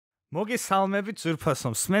მოგესალმებით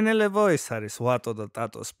ძვირფასო მსმენელებო, ეს არის ვატო და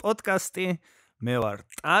ტატოს პოდკასტი. მე ვარ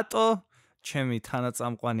ტატო, ჩემი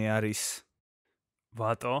თანაწამყვანი არის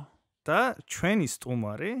ვატო და ჩვენი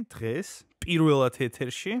სტუმარი დღეს პირველად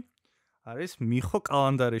ეთერში არის მიხო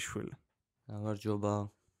კალანდარიშვილი. გამარჯობა.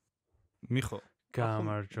 მიხო,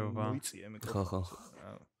 გამარჯობა. მოიწია მიკროფონს.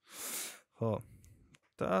 ხო.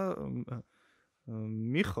 და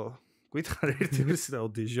მიხო, გითხარი ერთი ვერსი და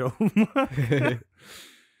ოდეჟო.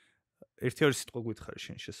 ერთი ორი სიტყვა გითხარი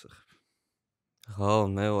შენ შესახებ. ხო,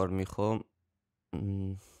 მე ვარ მიხო.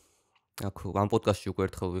 აქ ამ პოდკასტში უკვე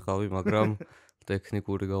ერთხელ ვიყავი, მაგრამ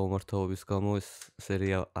ეთნიკური გამომართვების გამო ეს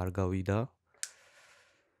სერია არ გავიდა.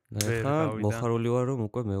 და მოხარული ვარ, რომ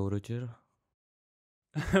უკვე მეორეჯერ.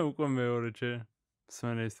 უკვე მეორეჯერ.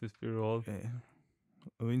 სვენესთვის პირველად.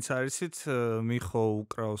 ვინც არისით, მიხო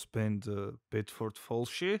უკრავს ბენდ Bedford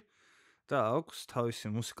Falls-ში და აქვს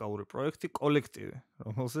თავისი მუსიკალური პროექტი კოლექტივი,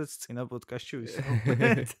 რომელზეც წინა პოდკასტში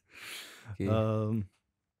ვისაუბრეთ.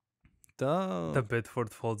 და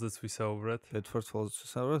Bedford Falls-ს ვისაუბრეთ. Bedford Falls-ს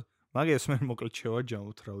ვისაუბრეთ. მაგას მე მოკლედ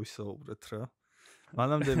შევაჯამოთ რა ვისაუბრეთ რა.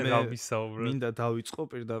 მანამდე მე მინდა დავიწყო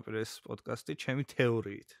პირდაპირ ეს პოდკასტი ჩემი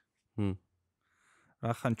თეორიით.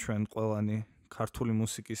 რახან ჩვენ ყველანი ქართული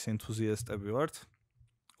მუსიკის ენთუზიასტები ვართ.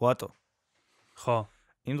 ვატო. ხო.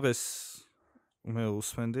 იმ დღეს მე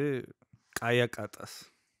უსმენდი კაიაკატას.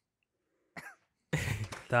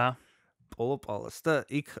 და პოლოპალას და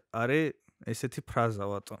იქ არის ესეთი ფრაზა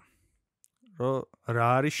ვატო. რომ რა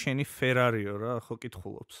არის შენი ფერარიო რა, ხო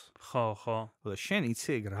კითხულობს. ხო, ხო. და შენ იცი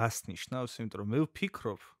ეგ რას ნიშნავს, იმიტომ რომ მე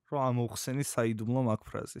ვფიქრობ, რომ ამოვხსენი საიდუმლო მაგ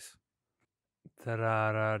ფრაზის. და რა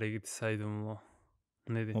არის ეგეთი საიდუმლო?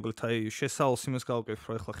 ნედი. მოკლედ აი შესავალს იმას გავაკეთებ,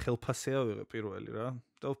 რომ ახლა ხელფასია ვიღე პირველი რა.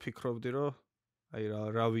 და ვფიქრობდი, რომ აი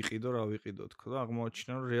რა ვიყიდო თქო და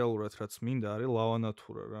აღმოაჩინა, რომ რეალურად რაც მინდა არის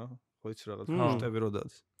ლავანათურა რა. ხო იცი რაღაც მუშტები რო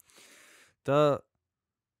დადს. და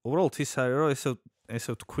უბრალოდ ის არის, რომ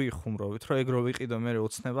ესე ვთქვი ხუმრობით, რომ ეგ რო ვიყიდო მე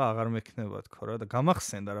ოცნება აღარ მექნება თქო რა და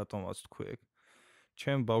გამახსენდა რატომაც თქვი ეგ.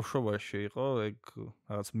 ჩემ ბავშვობაში იყო ეგ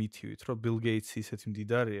რაღაც მითივით, რომ ბილ გეიტსი ისეთი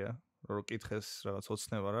მდიდარია, რომ კითხეს რაღაც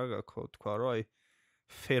ოცნება რა გაქო, თქვა რომ აი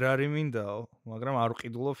ფერარი მინდაო, მაგრამ არ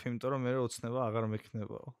ვყიდულობ, იმიტომ რომ მე ოცნება აღარ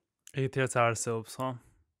მექნებაო. ეგეთი რაც არ არსებობს, ხო?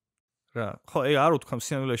 რა, ხო, ეგ არ ვთქვა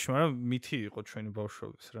სინამდვილეში, მაგრამ მითი იყო ჩვენი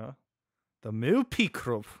ბავშვობის რა. და მე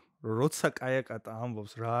ვფიქრობ, რომ როცა კაიაკატა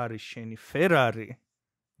ამბობს რა არის შენი ფერარი,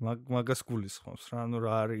 მაგას გულისხმობს რა, ანუ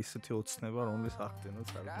რა არის ისეთი ოცნება, რომლის აღდგენაც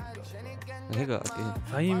არ გინდა. ეგა კი.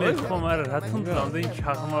 აი მე ხომ არა, რა თქმა უნდა,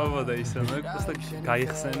 ჩაღმავება და ისე, მე просто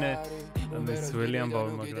გაიხსენე მე ძველი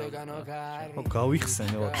ამბავი, მაგრამ ხო,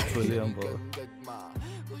 გავიხსენე ვარ ძველი ამბავი.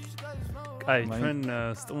 აი, ჩვენ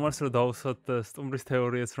სტუმარს რო დავუსვათ სტუმრის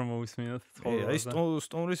თეორიას რომ მოვისმინოთ ცხოვრებაზე. აი,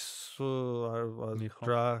 სტუმრის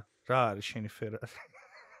რა არის შენი ფერარი?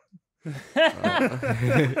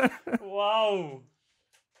 ვაუ!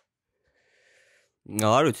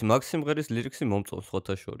 არ ვიცი, მაგ სიმღერის ლირიქსი მომწონს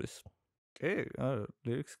ხოთა შორის. კი, არა,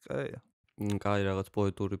 ლირიქსი კაია. კაი რაღაც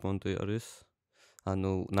პოეტური პონტი არის.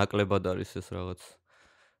 ანუ ნაკლებად არის ეს რაღაც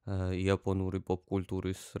იაპონური პოპ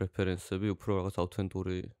კულტურის რეფერენსები, უფრო რაღაც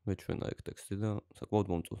ავთენტური მეჩვენა ეგ ტექსტი და საკმაოდ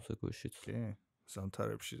მომწონს ეგ ვეშიც. კი,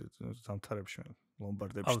 ზამთარებში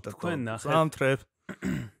ლომბარდებში და თქვენ ნახეთ. ზამთრებ.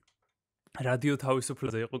 რადიო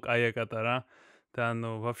თავისუფლაზე იყო კაიაკატა რა და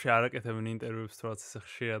ანუ ვაფშე არაკეთებენ ინტერვიუებს თორაც ესე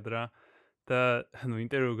ხშირად რა და ანუ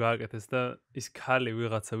ინტერვიუ გააკეთეს და ის ქალი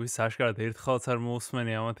ვიღაცა ვის აშკარად ერთხელაც არ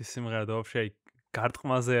მოусმენი ამათი სიმღერა და ვაფშე აი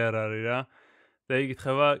გარტყმაზე არ არის რა და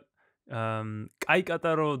იკითხება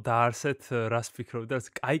კაიაკატა რო დაარსეთ რას ფიქრობთ და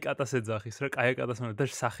კაიაკატას ეძახის რა კაიაკატას მე და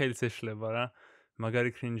სახელიც ეშლება რა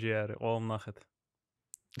მაგარი კრინჯი არის ყოველ ნახეთ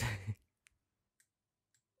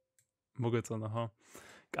მოგეწონა ხო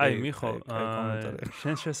აი მიხო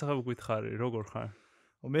შენ შესახებ გითხარი როგორ ხარ?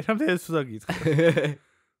 მე რამდენი თუ დაგითხრა.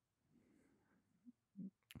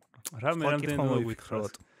 რა მე რამდენი გითხრა?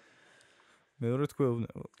 მეორე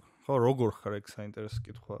თქვეუბნება. ხო როგორ ხარ ეგ საინტერესო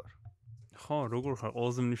კითხვა არის. ხო როგორ ხარ?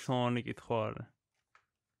 ყველაზე მნიშვნელოვანი კითხვა არის.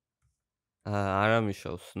 არ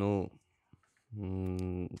ამიშავს, ნუ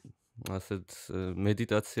ასეთ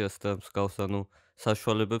მედიტაციას და მსგავს ანუ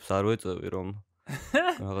საშუალებებს არ ვეწევი რომ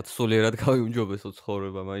რაღაც სულიერად გავიმჯობესო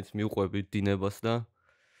ცხოვრება, მაინც მივყვები დინებას და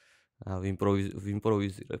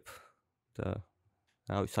ვიმპროვიზირებ და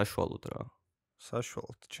რავი, საშუალოდ რა.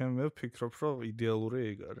 საშუალოდ. ჩემ მე ვფიქრობ, რომ იდეალური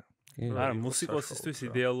ეგ არის. არა, მუსიკოსისთვის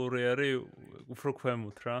იდეალური არის უფრო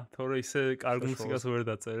ქვემოთ რა, თორე ისე კარგ მუსიკას ვერ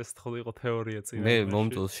დაწერეს, თხო იყო თეორია წინ. მე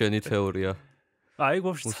მომწონს შენი თეორია. აი,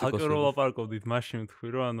 ვაფშე ცალკე რო ლაპარაკობდით, მაშინ თქვი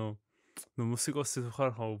რომ ანუ მუსიკოსი თუ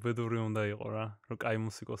ხარ, ხო, უბედური უნდა იყო რა, რომ კაი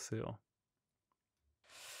მუსიკოსი იყო.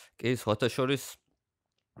 კი, სხვათა შორის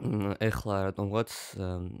ეხლა რატომღაც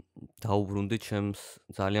დაუბრუნდი ჩემს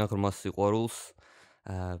ძალიან ღრმა სიყვარულს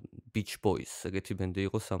Beach Boys, ეგეთი ბენდი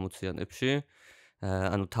იყო 60-იანებში.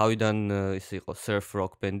 ანუ თავიდან ის იყო surf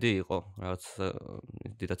rock ბენდი იყო, რაღაც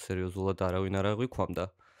დიდად სერიოზულად არავინ არ აღვიქვამდა.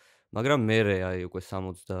 მაგრამ მერე აი უკვე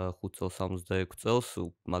 65 წელს, 66 წელს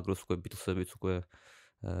მაგროს უკვე ბიტლსებიც უკვე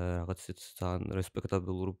რაღაც ისეთ ძალიან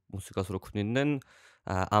რესპექტაბელურ მუსიკას რო ქნიდნენ.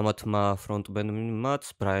 ამათმა ფრონტმენმაც,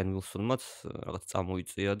 ბრაიან ვილსონმაც რაღაც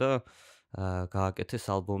წამოიწია და გააკეთეს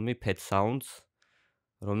ალბომი Pet Sounds,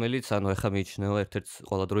 რომელიც ანუ ეხლა მიიჩნევა ერთ-ერთ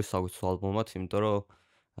ყველა დროის საუკეთესო ალბომად, იმიტომ რომ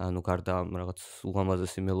ანუ გარდა ამ რაღაც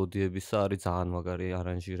ულამაზესი მელოდიებისა არის ძალიან მაგარი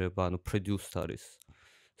არანჟირება, ანუ produced არის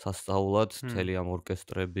სასწაულად, მთელი ამ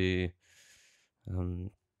ორკესტრები.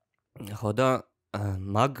 ხო და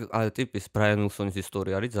მაგ ტიპის ბრაიან ვილსონის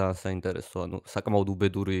ისტორია არის ძალიან საინტერესო, ანუ საკმაოდ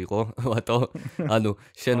უბედური იყო, ვატო. ანუ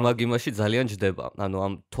შენ მაგ იმაში ძალიან ჯდება. ანუ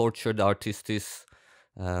ამ tortured artist-ის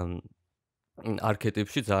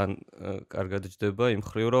არქეტიპში ძალიან კარგად ჯდება იმ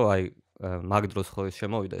ხრივ, რომ აი მაგ დროს ხო ეს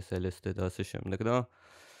შემოვიდა ეს LSD და ასე შემდეგ და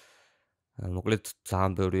მოკლედ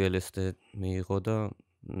ძალიან ბევრი LSD მიიღო და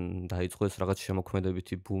დაიწყო ეს რაღაც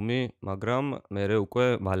შემოქმედებითი ბუმი, მაგრამ მერე უკვე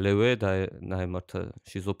მალევე დაემართა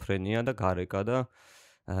შიზოფრენია და გარეკა და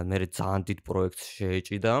მერე ძალიან დიდ პროექტს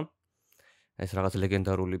შეეჭიდა. ეს რაღაც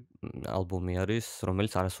ლეგენდარული ალბომი არის,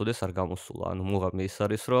 რომელიც არასოდეს არ გამოსულა. ანუ მუღამი ის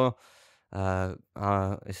არის, რომ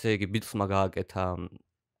ესე იგი ბიტლსმა გააკეთა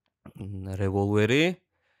Revolver-ი,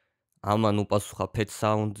 ამან უპასუხა Pet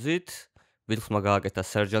Sounds-ით, ბიტლსმა გააკეთა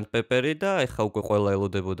Sgt. Pepper-ი და ეხა უკვე ყველა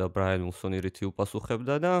ელოდებოდა ბრაიან ვილსონი რითი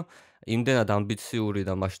უპასუხებდა და იმდენად ამბიციური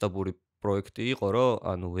და მასშტაბური პროექტი იყო, რომ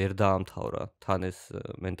ანუ ვერ დაამთავრა, თან ეს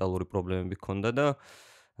მენტალური პრობლემები ჰქონდა და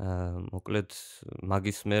მოკლედ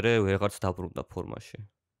მაგის მერე ვეღარც დაბრუნდა ფორმაში.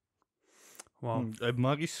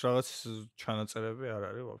 მაგის რაღაც ჩანაწერები არ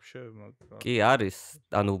არის ვაფშე? კი არის,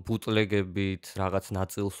 ანუ ბუტლეგებით რაღაც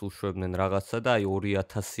ნაწილს უშვებდნენ რაღაცა და აი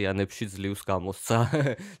 2000-იანებში ძლივს გამოსცა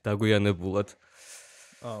დაგვიანებულად.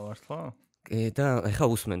 მართლა? კი და ეხა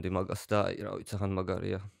უსმენდი მაგას და აი რა ვიცი, ხან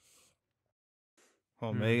მაგარია.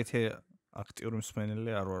 ხო, მე ეგეთი აქტიური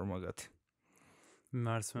მსმენელი არ ვარ მაგათი.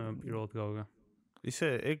 მარს მე პირველად გავიგე. ისე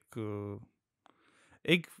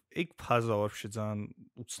ეგ ფაზა ვაფშე ძალიან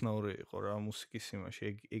უცნაური იყო რა მუსიკის იმაში,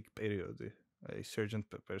 ეგ პერიოდი, აი Sgt.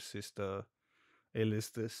 Pepper-ის და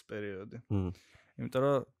LSD-ის პერიოდი. იმიტომ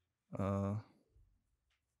რომ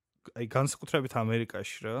აი განსაკუთრებით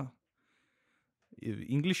ამერიკაში რა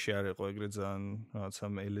ინგლისში არ იყო ეგრე ძალიან რაღაცა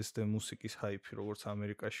LSD მუსიკის ჰაიპი, როგორც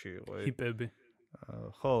ამერიკაში იყო. ჰიპები.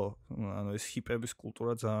 ხო, ანუ ეს ჰიპების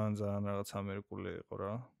კულტურა ძალიან რაღაც ამერიკული იყო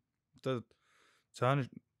რა. და ძალიან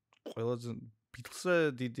ყველაზე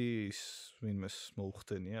ბიტლსზე დიდი ის ვინმეს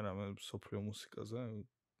მოუხდენია რამე სოფლიო მუსიკაზე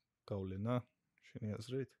გავლენა შენი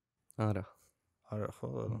აზრით? არა. არა ხო?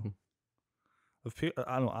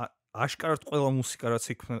 ანუ აშკარად ყველა მუსიკა რაც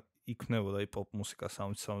იქნებოდა აი პოპ მუსიკა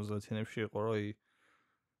 60-70-იანებში იყო რომ აი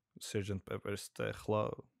Sgt. Pepper-ის და ახლა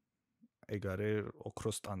ეგ არის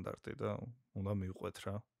ოქროს სტანდარტი და უნდა მივყვეთ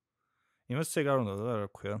რა. იმას ეგ არ უნდა და რა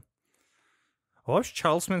ქვია? ვაფშე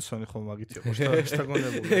ჩარლზ მენსონი ხო მაგითი იყო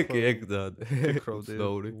შთაგონებული. ეგ და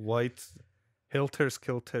White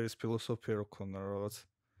Helter-Skelter-ის ფილოსოფია რო ქონა რაღაც.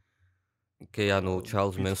 კი, ანუ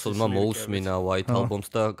ჩარლზ მენსონმა მოусმინა White Album-ს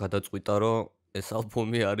და გადაწყვიტა, რომ ეს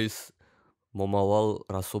ალბომი არის მომავალ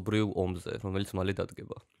რასობრივ ომზე, რომელიც მალე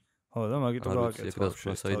დადგება. ხო და მაგით გააკეთა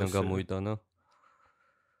ვაფშე საიდან გამოიტანა.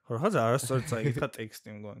 ხო, რა არასწორად წაიკითხა ტექსტი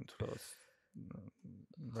მგონი თუ რაღაც.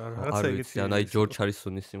 რაღაცა ეგეთი. ანუ აი ჯორჯ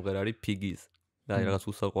ჰარისონის სიმღერა არის Piggies. და აი რაღაც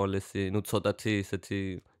უსაყვარლესი, ну ცოტათი ისეთი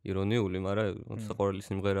ირონიული, მაგრამ უსაყვარლესი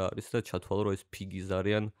სიმღერა არის და ჩათვალო რომ ეს Piggies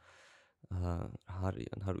არიან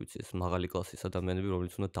არ ვიცი, ეს მაღალი კლასის ადამიანები,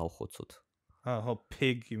 რომლებიც უნდა დავხოცოთ. ხო,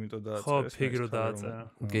 Pig იმიტომ დააწერეს. ხო, Pig რო დააწერა.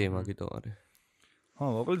 კი, მაგითო არის. ხო,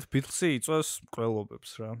 მოკლედ ბიტლსი იწვევს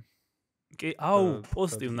მკვლელობებს რა. კი, აუ,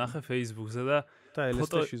 პოსტი ვნახე Facebook-ზე და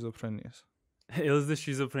LSD შიზოფრენიას. LSD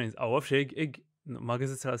შიზოფრენიას. აუ, ვაფშე ეგ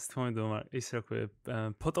მაგაზეც რაც თქონდა, მაგრამ ის რა ქვია,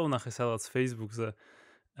 ფოტო ვნახე სადღაც Facebook-ზე.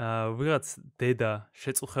 ვიღაც დედა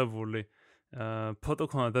შეწუხებული ფოტო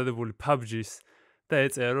ქონა დადებული PUBG-ის და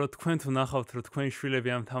ეწერა რომ თქვენ თუ ნახავთ რომ თქვენი შვილები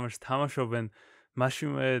ამ თამაშს თამაშობენ,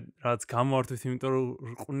 მაშინვე რაც გამოვართვით, იმიტომ რომ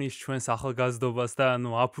რყნის ჩვენს ახალგაზრდობას და ანუ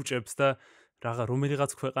აფუჭებს და რაღა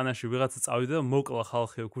რომელიღაც ქვეყანაში ვიღაცა წავიდა და მოკლა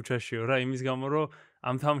ხალხიო ქუჩაშიო რა, იმის გამო რომ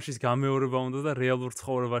ამ თამაშის გამეორება უნდა და რეალურ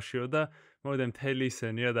ცხოვრებაშიო და მოვიდა მთელი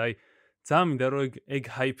ისენი რა და აი ძალიან მინდა რომ ეგ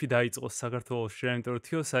ჰაიპი დაიწყოს საქართველოში რა, იმიტომ რომ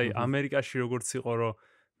თიოს აი ამერიკაში როგორც იყო რომ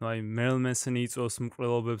ну აი Marilyn Manson-ი იწვევს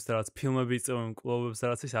მკვლელობებს და რაც ფილმები იწვევენ მკვლელობებს და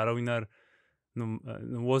რაც ის არავინ არ ну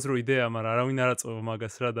უაზრო იდეა, მაგრამ არავინ არ აწვევა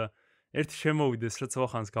მაგას რა და ერთი შემოვიდეს რაც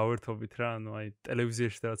ოხანს გავერთობით რა, ანუ აი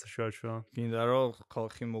ტელევიზიაში და რაცა შევაჩვენა. გინდა რომ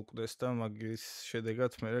ხალხი მოკვდეს და მაგის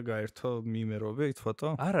შედეგად მე გაერთო მიმერობი ფოტო?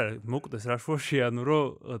 არა, მოკვდეს რა შუაში, ანუ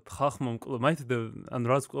რომ ხალხმა მაინც ანუ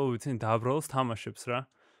რაც ყოლ ვიცი დააბრალოს თამაშებს რა.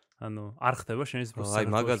 ანუ არ ხდება შენის პროცესი. აი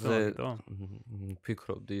მაგაზე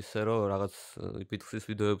ფიქრობდი ისე რომ რაღაც ბიტლსის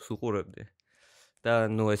ვიდეოებს უყურებდი. და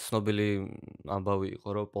ნუ ეს ცნობილი ამბავი იყო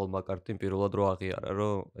რომ პოლ მაკარტნიმ პირველად რო აღიარა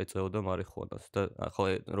რომ ეწეოდა მარიხუანას და ხო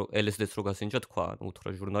რომ LSD-ს რო გასინჯა თქვა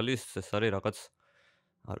უთხრა ჟურნალისტს ეს არის რაღაც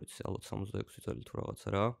არ ვიცი ალბათ 66 წელი თუ რაღაცა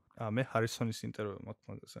რა. მე ჰარისონის ინტერვიუ მაქვს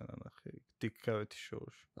მაგაზე ნახე დიკ კავეთის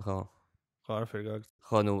შოუში. ხო. ხო არაფერი გაგ.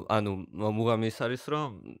 ხო ანუ მუღამი ის არის რომ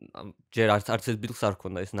ჯერ არც ეს ბიტლს არ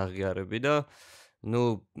ქონდა ეს ნაღიარები და ნუ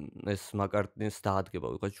ეს მაკარტნის დაადგება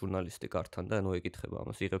ვიღაც ჟურნალისტი კართან და ნუ ეკითხება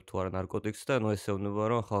ამას იღებ თუ არა ნარკოტიკს და ნუ ესეუნება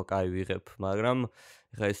რომ ხო კაი ვიღებ მაგრამ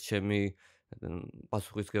ეხა ეს ჩემი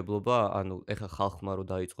პასუხისგებლობა ანუ ეხა ხალხმა რო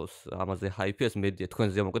დაიწყოს ამაზე ჰაიპი ეს მედია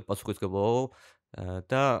თქვენზეა მოკლედ პასუხისგებლობა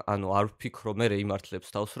და ანუ არ ვფიქრო მე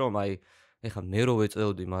იმართლებს თავს რომ აი ეხა მე რო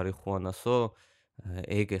ვეწეოდი მარიხუანასო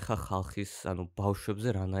ეგ ეხა ხალხის ანუ ბავშვებზე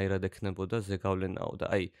რანაირად ექნებოდა ზეგავლენაო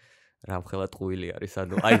და აი რამხელა ტყუილი არის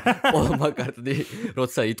ანუ აი პოლ მაკარტნი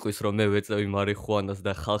როცა იტყვის რომ მე ვეწევი მარიხუანას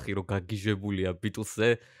და ხალხი რო გაგიჟებულია ბიტლსზე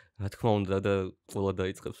რა თქმა უნდა და ყველა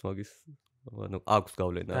დაიწყებს მაგის ანუ აქვს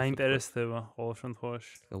გავლენა დაინტერესდება ყოველ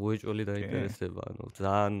შემთხვევაში უეჭველი დაინტერესდება ანუ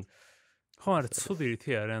ძალიან ხო არა ცუდი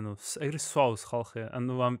რითი არის ანუ ეგრე სვავს ხალხი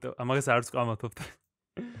ანუ ამას არც ყამათობთ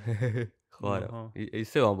ხო არა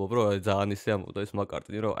ისე ვამბობ რომ ძალიან ისე ამბობდა ეს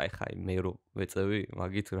მაკარტნი რომ აი ხაი მე რო ვეწევი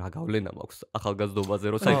მაგით რა გავლენა მაქვს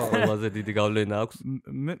ახალგაზრდობაზე რომ საერთოდ ყველაზე დიდი გავლენა აქვს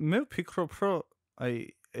მე ვფიქრობ რომ აი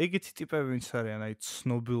ეგეთი ტიპები ვინც არიან აი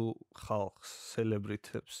ცნობილ ხალხს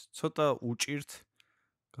სელებრიტებს ცოტა უჭირთ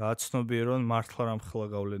გააცნობიერონ მართლა რამხელა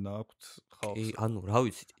გავლენა აქვს ხალხს ანუ რა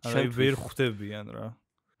ვიცი აი ვერ ხვდებიან რა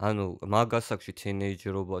ანუ მაგ ასაკში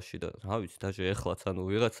თინეიჯერობაში და რა ვიცი დაჟე ეხლაც ანუ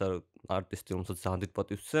ვიღაცა არტისტი რომელსაც ძალიან დიდ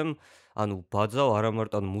პატივს ვცემ ანუ ბაძავ არა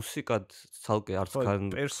მარტო მუსიკად ცალკე არც კან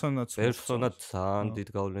პერსონად ძალიან დიდ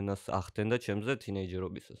გავლენას ახდენდა ჩემზე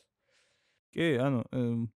თინეიჯერობისას კი ანუ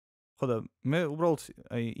ხო და მე უბრალოდ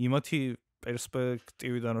აი იმათი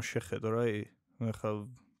პერსპექტივიდან რომ შეხედო რა აი ხა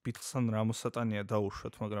ბიტლსთან რა მოსატანია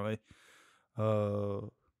დაუშვათ მაგრამ აი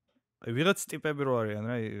ვიღაც ტიპები რო არიან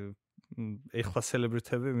რა აი ეხლა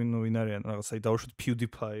სელებრიტები ვინ არიან რაღაც აი დაუშვათ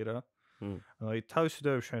PewDiePie რა აი თავის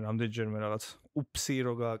ვიდეოებში რამდენჯერმე რაღაც უფსი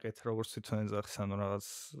რო გააკეთა როგორც თვითონ ეძახის ანუ რაღაც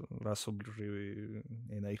რასობრივი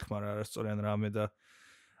ენა იხმარა არასწორი ან რამე და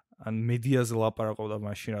ან მედიაზე ლაპარაკობდა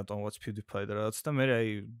მაშინ რატომღაც PewDiePie და რაღაც და მე აი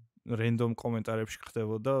რენდომ კომენტარებში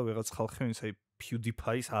ხდებოდა ვიღაც ხალხი ვინც აი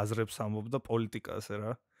PewDiePie-ის აზრებს ამბობდა პოლიტიკაზე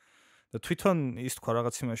რა და თვითონ ის თქვა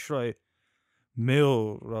რაღაც იმაში რომ აი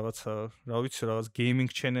მეო რაღაცა რა ვიცი რაღაც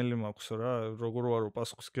გეიმინგ ჩენელი მაქვს რა როგორ ვარო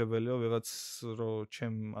პასუხისგებელიო ვიღაც რომ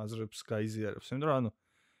ჩემ აზრებს გაიზიარებს იმიტომ რომ ანუ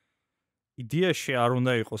იდეაში არ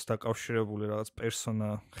უნდა იყოს დაკავშირებული რაღაც პერსონა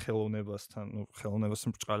ხელოვნებასთან ნუ ხელოვნებასთან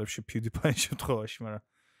ბრჭყალებში PewDiePie შემთხვევაში მაგრამ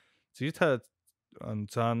ძირითადად ანუ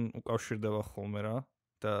ძალიან უკავშირდება ხოლმე რა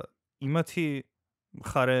და იმათი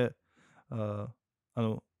მხარე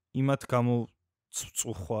ანუ იმათ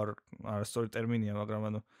გამოწუხვარ არასწორი ტერმინია მაგრამ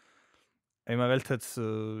ანუ აი მაგალითად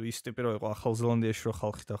ის ტიპი რო იყო ახალ ზელანდიაში რო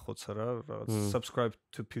ხალხი დახოცა რა რაღაც subscribe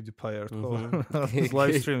to PewDiePie არ თქო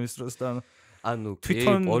live stream-ის დროს და ანუ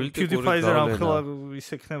პოლიტიკური PewDiePie-ზე რამხელა ის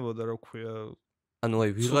ექნებოდა რა ქვია ანუ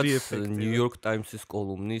აი ვიღაც New York Times-ის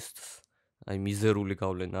კოლუმნისტს აი მიზერული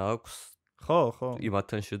გავლენა აქვს ხო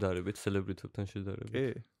იმათთან შედარებით სელებრიტებთან შედარებით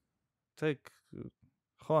კი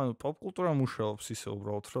ხო ანუ პოპ კულტურა მუშაობს ისე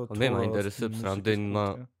უბრალოდ რომ მე მაინტერესებს რამდენმა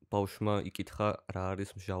ბავშვმა იკითხა რა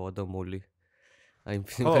არის მჟავა და მოლი აი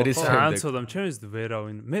ფინტერის ძალიან ცოდამ ჩემს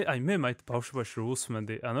ვერავინ მე მაით ბავშვობაში რო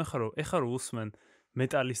უსმენდი ანუ ეხა რო უსმენ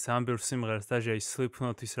მეტალის ამბერ სიმღერას დაჟე ის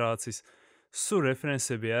Slipknot-ის რაღაცის სულ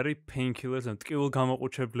რეფერენსები არის painkillers ან ტკივილ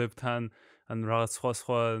გამოყუჩებლებთან ანუ რაღაც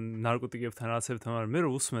სხვა ნარკოტიკებთან რაღაცებთან მაგრამ მე რო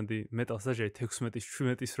უსმენდი მეტალს დაჟე 16-ის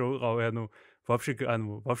 17-ის რო ვიყავი ანუ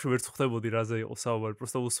ვაფშე ვერც ხვდებოდი რაზე იყო საუბარი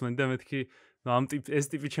პროსტა უსმენდი და მეთქი ამ ეს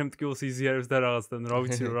ტიპი ჩემ ტკივილს იზიარებს და რაღაც და რა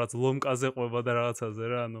ვიცი რომ რაღაც ლომკაზე ყვება და რაღაცაზე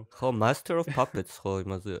რა ანუ ხო Master of Puppets ხო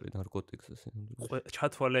იმაზე არის ნარკოტიკსის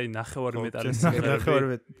ჩათვალე ნახევარი მეტალის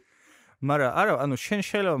ნახევარი მაგრამ არა ანუ შენ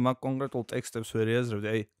შეიძლება მაგ კონკრეტულ ტექსტებს ვერ იაზრებდი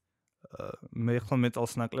აი მე ხო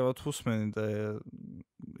მეტალს ნაკლებად უსმენი და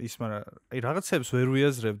ის მაგრამ აი რაღაცებს ვერ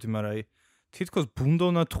ვიაზრებდი მაგრამ აი თითქოს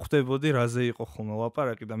ბუნდოვნად ხვდებოდი რაზე იყო ხოლმე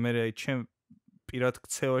ლაპარაკი და მე აი ჩემ პირად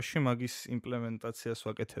ქცევაში მაგის იმპლემენტაციას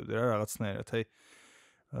ვაკეთებდი რა რაღაცნაირად აი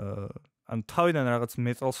ან თავიდან რაღაც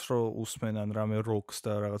მეტალს რო უსმენ ან რამე როკს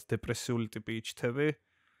და რაღაც დეპრესიული ტიპი იჩთები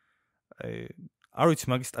აი არ ვიცი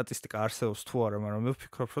მაგის სტატისტიკა არსებობს თუ არა, მაგრამ მე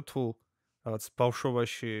ვფიქრობ, რომ თუ რაღაც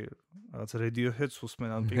ბავშვობაში რაღაც Radiohead-ს უსმენ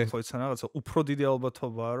ან Pink Floyd-ს ან რაღაცა უფრო დიდი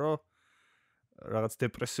ალბათობაა, რომ რაღაც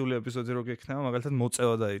დეპრესიული ეპიზოდი რო გექნება, მაგალითად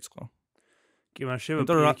მოწევა დაიწყო. კი, მაგრამ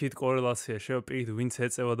შეიძლება პირიქით კორელაცია, შეიძლება პირიქით ვინც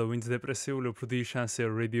ეწევა და ვინც დეპრესიული, უფრო დიდი შანსია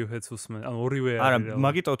რომ Radiohead-ს უსმენ. ანუ ორივე არის. არა,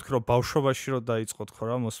 მაგიტო ვთქვი, რომ ბავშვობაში რო დაიწყოთ ხო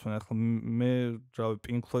რა მოსმენა, ახლა მე რავი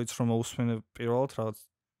Pink Floyd-ს რომ მოусმენე პირველად რაღაც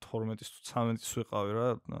 12-ის თუ 13-ის ვიყავი რა,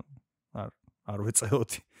 არ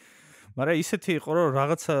ვეწეოდი. მაგრამ ისეთი იყო რომ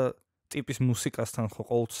რაღაცა ტიპის მუსიკასთან ხო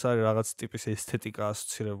ყოველთვის არის რაღაც ტიპის ესთეტიკა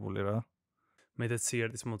ასოცირებული რა. მეტად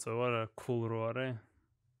სიარდის მოწევა რა, cool რო არის.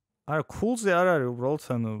 არა, cool-ზე არ არის უბრალოდ,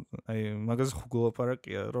 ანუ აი მაგაზე ხო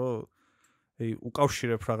გულაპარაკია, რომ აი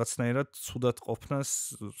უკავშირებ რაღაცნაირად ცუდად ყოფნას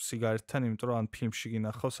სიგარეტთან, იმიტომ რომ ან ფილმში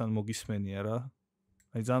გინახავს, ან მოგისმენია რა.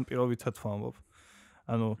 აი ძალიან პირობითად ვამბობ.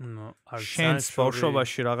 ანუ შენს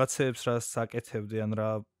ბავშვობაში რაღაცეებს რას საკეთებდი, ან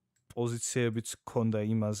რა პოზიციებიც გქონდა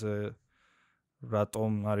იმაზე,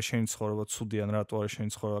 რატომ არის შენი ცხოვრება ცუდი, ან რატო არის შენი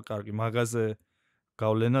ცხოვრება კარგი, მაგაზე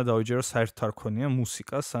გავლენა დავიჯერო საერთოდ არ ქონია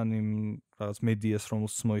მუსიკას, ან იმ რაღაც მედიას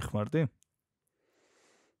რომელსაც მოიხმარდი?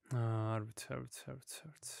 არ ვიცი.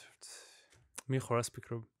 მიხო რას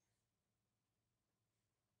ფიქრობ?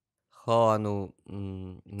 ხო, ანუ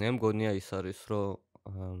მე მგონია ის არის,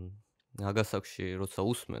 რომ ნაგასაკში როცა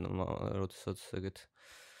უსმენ, როდესაც ეგეთ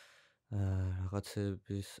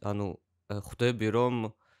რაღაცების, ანუ ხვდები რომ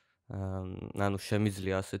ანუ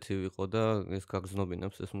შემიძლია ასეთი ვიყო და ეს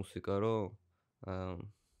გაგზნობინებს ეს მუსიკა, რომ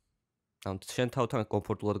ანუ შენ თავთან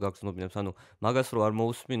კომფორტულად გაგზნობინებს, ანუ მაგას რო არ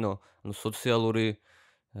მოусმინო, ანუ სოციალური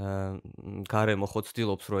გარემო ხო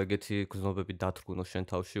ცდილობს რომ ეგეთი გზნობები დათრგუნო შენ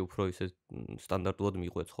თავში, უფრო ისე სტანდარტულად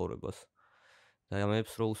მიყვე ცხოვრებას. და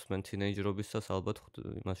ამებს რო უსმენ თინეიჯერობისას ალბათ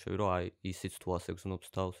იმაშევი რომ აი ისიც თუ ასე გზნობს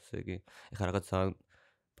თავს, ესე იგი, ეხლა რაღაც ძალიან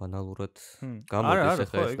ბანალურად გამოდის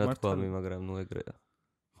ეხლა ეს ნათქვამი, მაგრამ ნუ ეგრეა.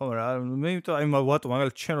 ხო, მაგრამ მე იმიტომ აი ვატო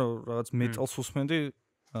მაგალითად შენ რო რაღაც მეტალს უსმენდი,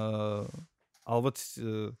 ალბათ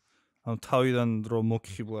ანუ თავიდან რომ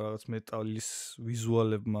მოგხიბლა რაღაც მეტალის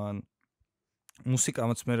ვიზუალებმა ან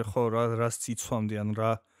მუსიკამაც მე ხო რას წიცვამდი, ან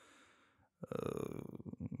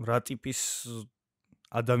რა ტიპის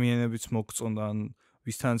ადამიანებიც მოგწონდა, ან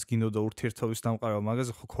ვისთანაც გინდოდა ურთიერთობის დამყარება,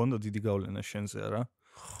 მაგაზე ხო ქონდა დიდი გავლენა შენზე არა?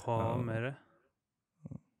 ხო, მერე.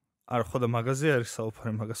 არა, ხო და მაგაზე არის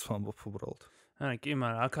საუბარი, მაგას ვამბობ უბრალოდ. არა, კი,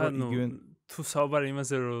 მაგრამ აქ ანუ თუ საუბარი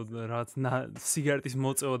იმაზე რომ რაღაც სიგარეტის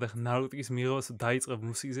მოწევა და ნარკოტიკის მიღებას დაიწყებ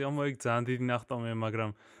მუსიკაზე, ამ ეგ ძალიან დიდი ნახტომია,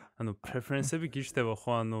 მაგრამ ანუ პრეფერენსები გიჩნდება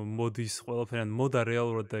ხო, ანუ მოდის ყველაფერი, ანუ მოდა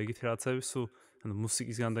რეალურად და ეგეთი რაღაცები სულ ანუ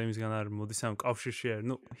მუსიკისგან და იმისგან არ მოდის, ანუ კავშირში არის,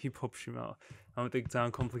 ნუ ჰიპ-ჰოპში, მაგრამ ამიტომ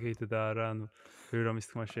ძალიან complicated არა, ანუ ვერ ამის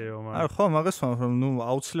თქმა შეიძლება, მაგრამ არა, ხო, მაგას ვამბობ, რომ ნუ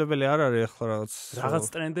აუცილებელი არ არის ახლა რაღაც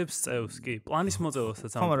ტრენდებს წევს, კი, პლანის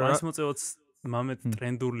მოწევასაც, ანუ პლანის მოწევაც მამეთ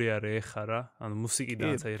ტრენდული არის ეხა რა, ანუ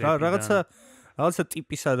მუსიკიდანაც აი რეპიდან. რაღაცა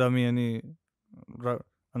ტიპის ადამიანი,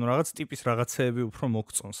 ანუ რაღაც ტიპის რაღაცეები უფრო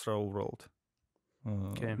მოგწონს რა უბრალოდ.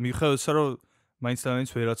 მიხეილსა რომ მაინც და მაინც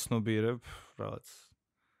ვერაცნობიერებ რაღაც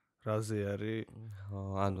რაზე არის.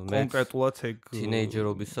 ანუ მე კონკრეტულად ეგ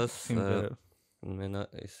თინეიჯერობისას მენა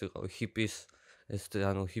ის იყავი ჰიპის ეს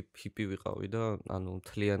ანუ ჰიპი ვიყავი და ანუ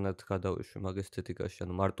მთლიანად გადავეშვი მაგ ესთეტიკაში,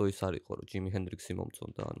 ანუ მარტო ის არ იყო რომ ჯიმი ჰენდრიქსი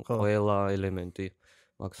მომწონდა, ანუ ყველა ელემენტი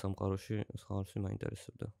მაგ სამყაროში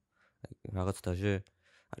მაინტერესებდა. რაღაც დაჟე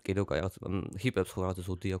არ კიდევ კაი რაღაც ჰიპებს ხო რაღაც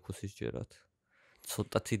ზოდიაქოსი სჯერათ.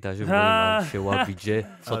 ცოტათი დაჟე მომან შევაბიჯე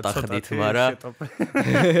ცოტა ხნით, მაგრამ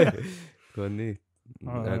გონი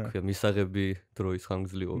რა ქვია მისაღები დროის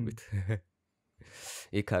ხანგრძლივობით.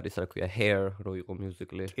 იქ არის რა ქვია hair რო იყო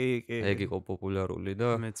მიუზიკლი. ეგ იყო პოპულარული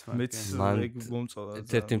და მეც ეგ მომწონდა.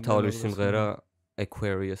 ერთ-ერთი მთავარი სიმღერა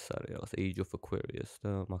Aquarius არის, რაღაც Age of Aquarius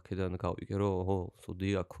და მაქედან გავიგე რომ ო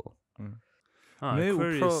ზოდიაქო.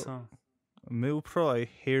 მე უფრო აი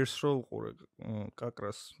hair-ს რო უყურე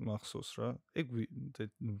კაკრას მახსოვს რა. ეგ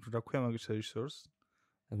რა ქვია მაგის რეჟისორს?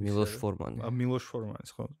 მილოშ ფორმანი. მილოშ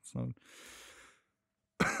ფორმანის ხო?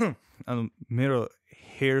 ანუ მე რო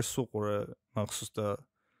hair-ს უყურე მახსოვს და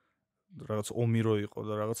რაღაც ომი რო იყო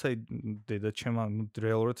და რაღაცა დედაჩემა, ნუ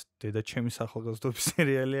რეალურად დედაჩემის ახალგაზრდობის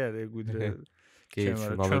სერიალი არის ეგ ვიდრე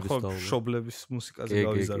ჩვენ ხო შობლების მუსიკაზე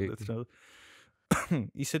გავიზარდეთ რა.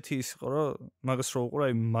 ისეთი ის იყო რომ მაგას რო უყურე,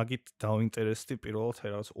 აი მაგით დავინტერესდი პირველად აი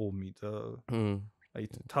რაღაც ომი და აი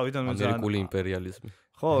თავიდანვე ძალიან ამერიკული იმპერიალიზმი.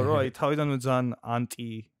 ხო, რომ აი თავიდანვე ძალიან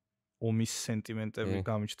ანტი ომის სენტიმენტები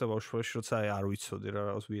გამიჩნდა ბავშვობაში, როცა აი არ ვიცოდი რა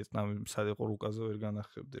რაღაც ვიეტნამი სად იყო რუკაზე ვერ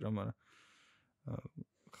განახებდი რა, მაგრამ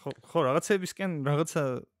ხო რაღაცებისკენ რაღაცა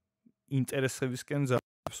ინტერესებისკენ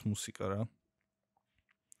ზარებს მუსიკა რა.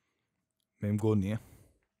 მე მგონია.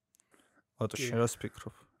 ვატო შენ რას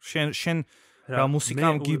ფიქრობ? შენ რა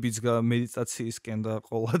მუსიკამ გიბიძგა მედიტაციისკენ და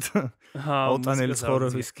ყოლად აუტანელი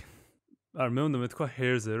ცხოვრებისკენ. არ მე უნდა მეთქვა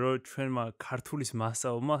hair-ზე, რომ ჩვენმა ქართულის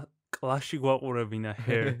მასწავლებლმა კლასში გვაყურებინა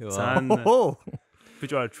hair. ძალიან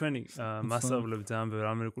ბიჭო, ჩვენი მასწავლებლები ძალიან ბევრი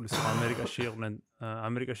ამერიკაში იყვნენ,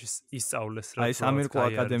 ამერიკაში ისწავლეს რა. აი ეს ამერიკულ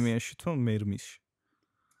აკადემიაში თუ მერმისში.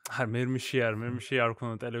 მერმისში არ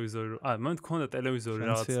ქონდა ტელევიზორი. მან ქონდა ტელევიზორი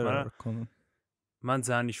რაღაც, მაგრამ მან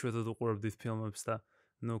ძალიან იშვიათად უყურებდით ფილმებს და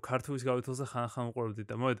ნუ ქართულის გავითვალზე ხან-ხან უყურებდით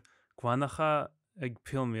და მოედ გვანახა ეგ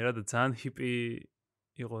ფილმი რა და ძალიან ჰიპი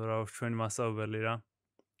იყო რა ჩვენი მასწავლებელი რა.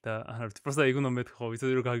 და просто ეგ უნდა მეთქვა,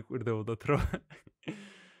 ვიცოდი რომ გაგიკვირდებოდათ რომ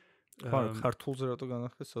ქართულზე რატო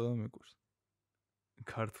განახეს და მეკვირს.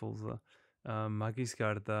 ქართულზე. მაგის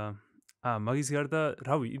გარდა,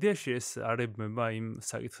 რავი, იდეაში ეს არებმება იმ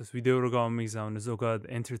საკითხს ვიდეო რო გამომიგზავნე ზოგად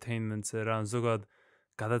entertainment-ზე რა, ზოგად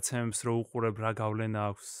გადაცემებს რო უყურებ რა გავლენა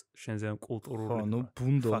აქვს შენზე კულტურული. ხო, ნუ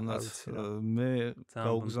ბუნდონაც მე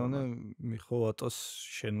გაუგზავნე მიხო ატოს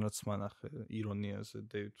შენ რაც მანახე ირონიაზე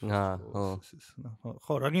დეივიდ ფოსტერის.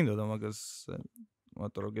 ხო, რა გინდოდა მაგას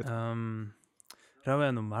მოატოროგეთ. რავი,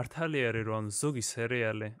 მართალი არის რომ ზოგი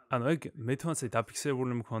სერიალი, ეგ მე თვითონაც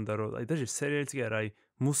დაფიქსირებული მქონდა რომ აი დაჟე სერიალიც კი არა, აი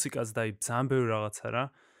მუსიკაც და აი ძალიან ბევრი რაღაცა რა.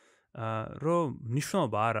 რომ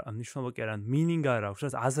ნიშნულობა კი არა, meaning არ აქვს,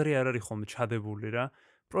 რაც აზრი არ არის ხოლმე ჩადებული რა.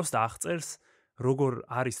 просто აღწერს როგორ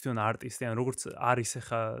არის თვითონ არტისტი, ან როგორც არის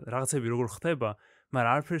ახლა რაღაცები როგორ ხდება,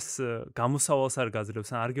 მაგრამ არაფერს გამოსავალს არ გაძლევს,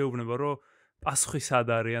 ან არ გეუბნება რომ პასუხი სად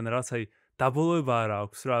არის, ან რაღაც აი დაბოლოება არ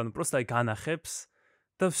აქვს რა, просто აი განახებს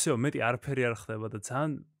და всё, მეტი არაფერი არ ხდება და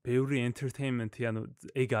ძალიან ბევრი entertainment-ი,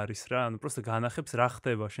 ეგ არის რა, просто განახებს რა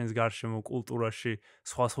ხდება შენს გარშემო კულტურაში,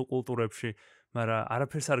 სხვა კულტურებში, მაგრამ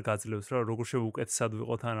არაფერს არ გაძლევს რა, როგორ შევუკეთესად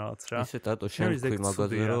ვიყოთ ან რაღაც რა. ისე დატო შენ თქვი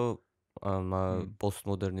მაგაზე რომ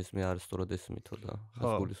პოსტ-მოდერნიზმი არის სწორად ეს მითოდა, ეს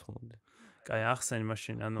გულისხმობდი. კაი, ახსენი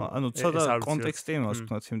მაშინ, ცოტა კონტექსტი იმას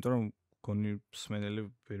ვთქვათ, იმიტომ რომ გონი მსმენელი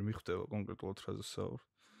ვერ მიხვდება კონკრეტულად რაზე საუბარ.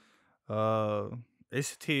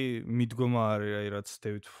 ესეთი მიდგომა არის, აი რაც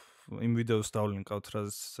დეივიდ იმ ვიდეოს დავლინკავთ,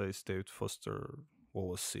 რაც ის დეივიდ ფოსტერ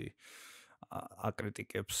ბოლოსი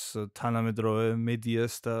აკრიტიკებს თანამედროვე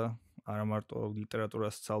მედიას და არა მარტო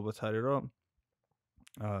ლიტერატურასაც ალბათ არის, რომ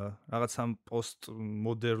რაღაც ამ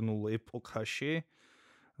პოსტ-მოდერნულ ეპოქაში,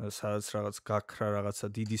 სადაც რაღაც გაქრა რაღაცა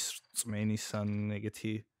დიდი რწმენის ან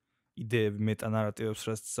ეგეთი იდეები, მეტანარატივებს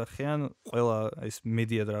რაც ძახიან, ყველა ეს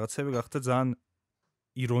მედია და რაღაცები გახდა ძალიან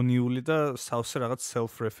ირონიული და სავსე რაღაც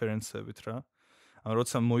self-reference-ებით რა.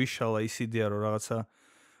 როცა მოიშალა ის იდეა, რომ რაღაცა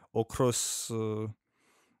ოქროს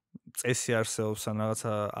წესი არსებობს, ან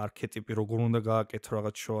რაღაცა არქეტიპი როგორ უნდა გააკეთო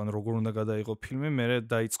რაღაც შოუ, ან როგორ უნდა გადაიღო ფილმი, მერე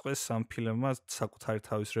დაიწყეს ამ ფილმმა საკუთარი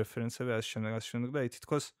თავის რეფერენსები ასე შემდეგ და აი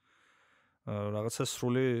თითქოს რაღაცა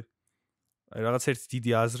სრული აი რაღაც ერთი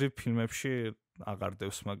დიდი აზრი ფილმებში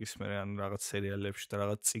აღარდევს მაგის მერე, ან რაღაც სერიალებში და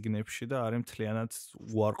რაღაც წიგნებში და არის მთლიანად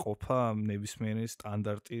უარყოფა ნებისმიერი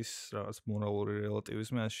სტანდარტის რაღაც მორალური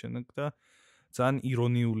რელატივიზმი ასე შემდეგ და ძალიან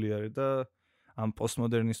ირონიული არის და ამ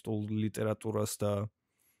პოსტმოდერნისტულ ლიტერატურას და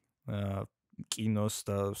კინოს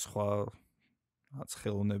და სხვა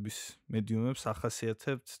ხელოვნების მედიუმებს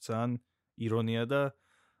ახასიათებთ ძალიან ირონია და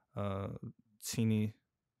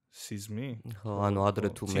ცინიზმი. ხო,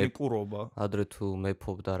 ადრე თუ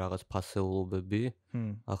მეფობდა რაღაც ფასეულობები,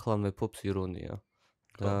 ახლა მეფობს ირონია.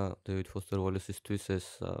 და დეივიდ ფოსტერ უოლესისთვის ეს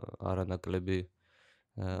არანაკლები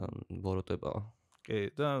ბოროტება.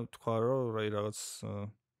 კი, და თქვა რომ რაღაც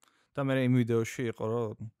და მე იმ ვიდეოში იყო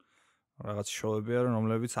რომ რაღაც შოუები არის,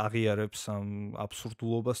 რომლებიც აღიარებს ამ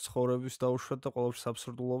აბსურდულობას ცხოვრების დაუშვათ და ყოველთვის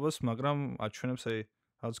აბსურდულობას, მაგრამ აჩვენებს აი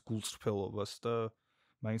რაღაც გულწრფელობას და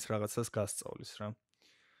მაინც რაღაცას გასწავლის რა.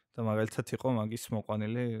 და მაგალითად იყო მაგის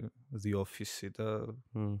მოყვანილი The Office და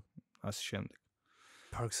ასე შემდეგ.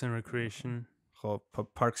 Parks and Recreation. ხო,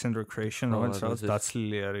 Parks and Recreation, რომელიც რაღაც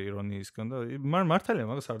დაცლილი არის ირონიისგან და მართალია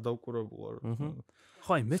მაგას არ დაუკვირებულა რა.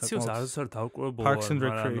 ხო, აი მეც არც არ დაუკვირებულა. Parks and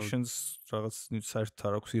Recreations რაღაც საერთოდ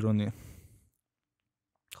არ აქვს ირონია.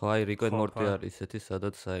 ხო, აი Rick and Morty არის ესეთი,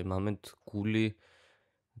 სადაც აი მომენტ გული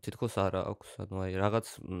თითქოს არ აქვს, აი რაღაც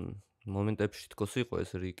მომენტებში თითქოს იყო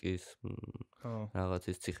ეს რიკის რაღაც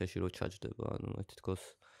ის ციხეში რო ჩაჯდება, თითქოს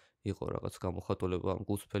იყო რაღაც გამოხატულება ამ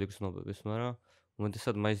გულწრფელი გზნობების, მაგრამ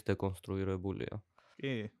მომენტისად მაინც დეკონსტრუირებულია.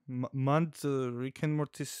 კი, მან Rick and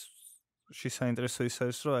Morty-ს საინტერესო ის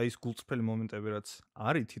არის, რომ აი ეს გულწრფელი მომენტები რაც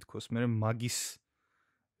არის თითქოს, მე მაგის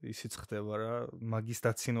ისიც ხდება რა, მაგის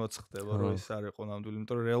დაცინვაც ხდება, რომ ეს არ იყო ნამდვილი,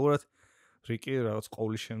 იმიტომ რომ რეალურად რიკი რაღაც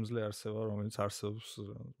ყოვლის შემძლე არსება, რომელიც არსებობს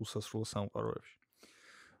უსასრულო სამყაროებში.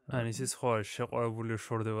 ან ისიც ხო არის შეყვარებული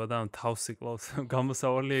შორდება და თავს იკლავს,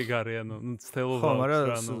 გამოსავალი ეგ არის, ცდელობა აქვს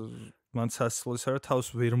რა, მან სასწაულს არა თავს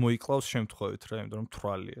ვერ მოიკლავს შემთხვევით რა, იმიტომ რომ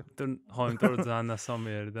თვალია. ხო, იმიტომ რომ ძალიან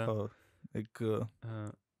ასომი არის და ხო, ეგ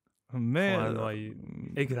მე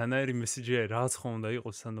ეგ რანაირი მესიჯი არის, რაღაც ხომ უნდა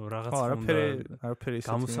იყოს, ანუ რაღაც ხო, ხომ უნდა არაფერი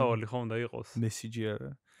ისეთი გამოსავალი ხომ უნდა იყოს. მესიჯი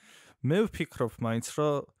არა. მე ვფიქრობ მაინც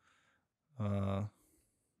რომ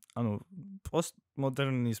ანუ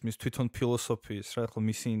პოსტ-მოდერნიზმის თვითონ ფილოსოფიის რა ხო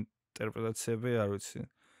მისი ინტერპრეტაციები არ ვიცი.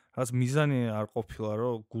 რაც მიზანი არ ყოფილა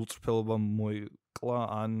რომ გულწრფელობა მოიკლა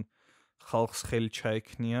ან ხალხს ხელი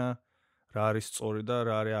ჩაექნია რა არის სწორი და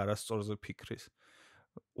რა არის არასწორზე ფიქრის.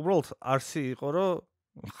 უბრალოდ არსი იყო რომ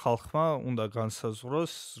ხალხმა უნდა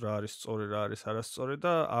განსაზღვროს რა არის სწორი, რა არის არასწორი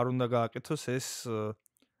და არ უნდა გააკეთოს ეს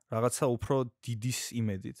რაღაცა უფრო დიდის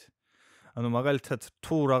იმედით. ანუ მაგალითად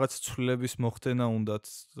თუ რაღაც ცვლილების მოხდენა უნდათ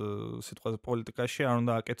სიტყვაზე პოლიტიკაში არ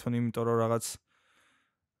უნდა აკეთონ, იმიტომ რომ რაღაც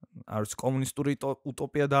არის კომუნისტური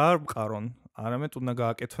უტოპია და არ მყარონ, არამედ უნდა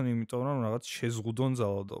გააკეთონ, იმიტომ რომ რაღაც შეზღუდონ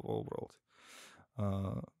ძალადობა უბრალოდ.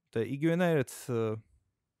 და იგივენაირად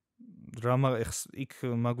იქ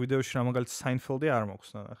მაგ ვიდეოში რა მაგალითად საინფელდი არ მაქვს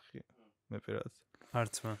ნახი მე პირადად.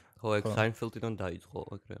 არცმა. ხო, ეგ საინფელდიდან დაიწყო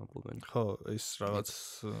ეგრე ამბობენ. ხო, ეს რაღაც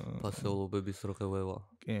ფასეულობების რღვევა.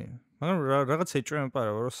 კი. მაგრამ რაღაც ეჭვი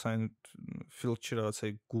მეპარება რომ საინფელდში რაღაცა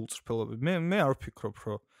გულწრფელობები. მე არ ვფიქრობ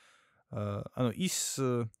რომ ანუ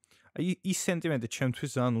ის სენტიმენტი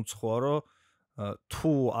ჩემთვის ძალიან უცხოა რომ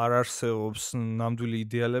თუ არ არსებობს ნამდვილი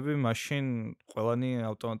იდეალები, მაშინ ყველანი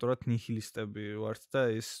ავტომატურად ნიჰილისტები ვართ და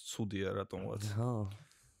ეს ცუდია რატომღაც.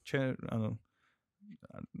 ანუ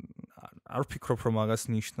არ ვფიქრობ რომ მაგას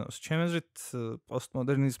ნიშნავს. ჩემი აზრით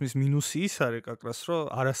პოსტმოდერნიზმის მინუსი ის არის კაკრას რომ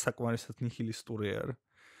არასაკმარისად ნიჰილისტური არის.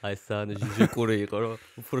 აი სან ჟიკური იყო რომ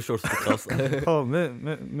უფრო შორს ვიყავს. ხო,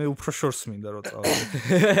 მე უფრო შორს მინდა რომ წავიდე.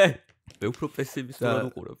 მე უფრო პესიმისტურად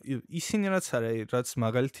ვუყურებ. ისინი რაც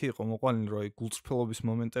მაგალითი იყო მოყვანილი რომ აი გულწრფელობის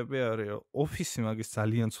მომენტები არის, ოფისი მაგის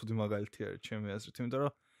ძალიან ცუდი მაგალითი არის ჩემი აზრით, იმიტომ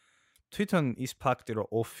რომ თვითონ ის ფაქტი რომ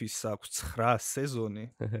ოფისს აქვს 9 სეზონი,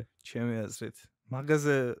 ჩემი აზრით,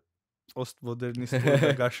 მაგაზე პოსტმოდერნისტული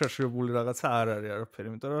და გაშაშებული რაღაცა არ არის არაფერი,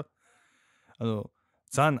 იმიტომ რომ ანუ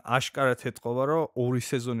ძალიან აშკარად ეთყობა რომ 2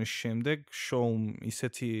 სეზონის შემდეგ შოუმ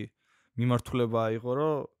ისეთი მიმართულება აიღო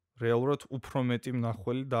რომ რეალურად უფრო მეტი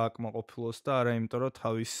მნახველი დააკმაყოფილოს და არა იმიტომ რომ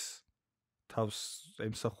თავს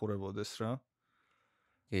ემსახურებოდეს რა.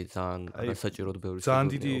 კი, ძალიან საჭიროდ ბევრი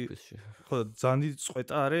სეზონია ოფისში. ხო, ძალიან დიდი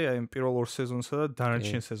წვეტა არის აი პირველ 2 სეზონსა და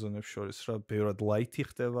დანარჩენ სეზონებს შორის რა, ბევრად ლაითი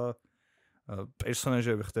ხდება.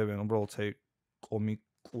 პერსონაჟები ხდებიან უბრალოდ აი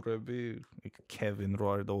კომიკურები, იქ კევინ რო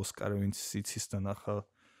არის და ოსკარი ვინც იცის და ნახა.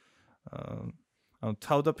 ანუ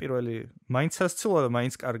თავდაპირველი მაინც ასწილა და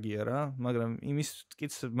მაინც კარგია რა, მაგრამ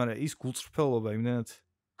მაგრამ ის გულწრფელობა იმდენად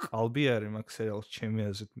ყალბი არის მაგ სერიალს ჩემი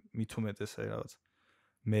აზრით მით უმეტეს აი რაღაც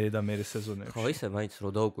მერე და მერე სეზონებში. ხო, ისე მაინც რო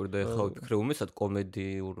დაუკვირდა ეხლა ვიფიქრე უმეტად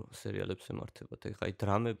კომედიურ სერიალებს ემართებათ. ეხლა აი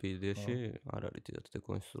დრამები იდეაში არ არის დიდად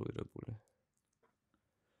დეკონსტრუირებული.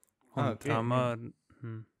 დრამა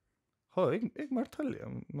ხო, ეგ მართალია,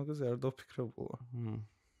 მაგაზე არ დავფიქრებულა.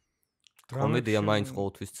 კომედია მაინც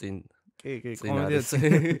ყოველთვის წინ კი, კომედია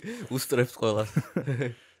უსწრებს ყველას.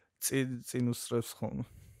 წინ უსწრებს ხოლმე.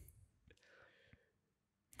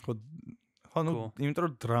 ხო, ნუ იმიტომ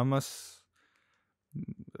რომ დრამას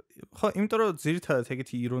ხო, იმიტომ რომ ძირითადად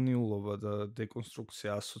ეგეთი ირონიულობა და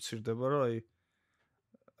დეკონსტრუქცია ასოცირდება, რომ აი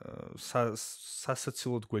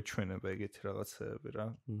სასაცილოდ გვეჩვენება ეგეთი რაღაცეები რა.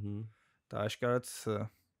 და აშკარად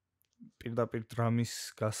პირდაპირ დრამის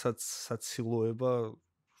გასაცილოება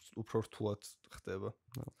უფრო რთულად ხდება.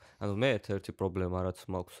 ანუ მე ერთ-ერთი პრობლემა რაც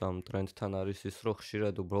მაქვს ამ ტრენდთან არის ის, რომ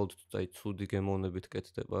ხშირად უბრალოდ აი ცუდი გემოვნებით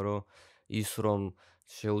კეთდება, რომ ის რომ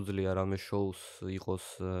შეუძლია რამე შოუს იყოს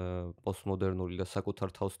პოსტმოდერნული და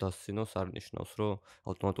საკუთარ თავს დასცინოს, არ ნიშნავს, რომ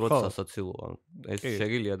ავტომატურად სასაცილოა. ეს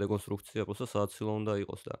შეგიძლია დეკონსტრუქცია იყოს და სასაცილო უნდა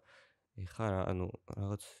იყოს და ეხლა ანუ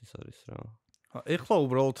რაღაც ის არის რა. ეხლა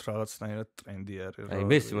უბრალოდ რაღაცნაირად ტრენდი არის რა. აი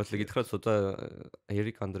მე სიმართლე გითხრა, ცოტა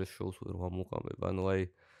ერიკ ანდრეს შოუს ვერ ვამუყამებ. ანუ აი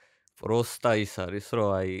პროსტა ის არის, რომ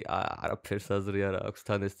აი არაფერს აზრი არ აქვს,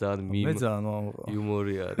 თან ეს ძალიან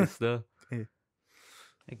იუმორი არის და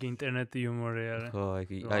ეგ ინტერნეტი იუმორი არის. ხო,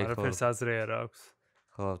 აი არაფერს აზრი არ აქვს.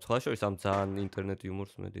 ხო, თვალშორის ამ ძალიან ინტერნეტ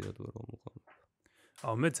იუმორს მე დიდად ვერ ვამუყამებ.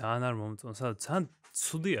 მე ძალიან არ მომწონს, ძალიან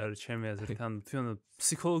ცუდი არის ჩემი აზრით, ანუ თვითონ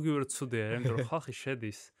ფსიქოლოგიურად ცუდი არის, იმიტომ რომ ხალხი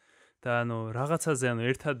შედის და ანუ რაღაცაზე ანუ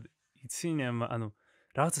ერთად იცინიან, ანუ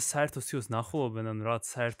რაღაცა საერთო სიოს ნახულობენ, ანუ რაღაც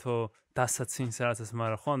საერთო დასაცინს რაღაცას,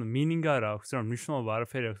 მაგრამ ხო ანუ მინინგ არ აქვს, რომ მნიშვნელობა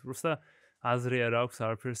არაფერი აქვს, просто აზრი არ აქვს,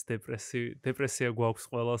 არაფერს დეპრესია გვაქვს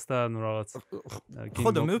ყველას და ანუ რაღაც ხო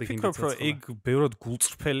და მე ვფიქრობ, რომ ეგ ბევრად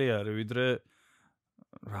გულწრფელი არის, ვიდრე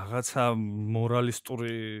რაღაცა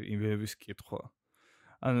მორალისტური იმების კითხვა.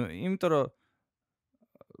 ანუ იმიტომ რომ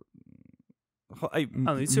ხო, აი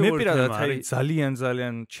მე პირადად აი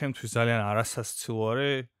ძალიან ჩემთვის ძალიან არასასცილო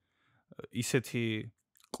არის ისეთი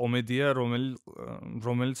კომედია,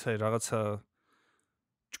 რომელიც აი რაღაცა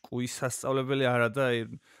ჭკუის სასწავლებელი არა და აი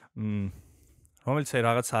რომელიც აი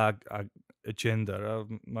რაღაცა აჯენდა რა,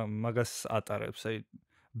 მაგას ატარებს, აი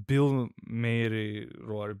ბილ მეირი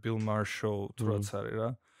რო არის, ბილ მარშო თუ რაც არის რა.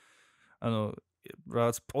 ანუ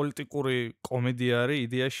რაც პოლიტიკური კომედია არის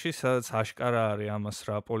იდეაში, სადაც აშკარა არის ამას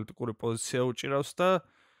რა პოლიტიკური პოზიცია უჭირავს და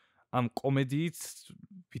ამ კომედიით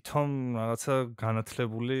ვითომ რაღაცა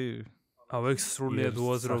განათლებული ეგ სრულიად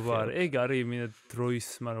უაზრობა არის. ეგ არის იმენა დროის,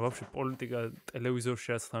 მაგრამ ვაფშე პოლიტიკა ტელევიზორში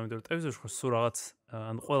რაც ხარ, იმიტომ რომ ტელევიზორში ხო სულ რაღაც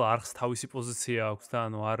ანუ ყველა არხს თავისი პოზიცია აქვს და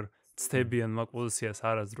ანუ არ ცდებიან მაგ პოზიციას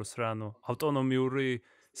არასდროს რა, ანუ ავტონომიური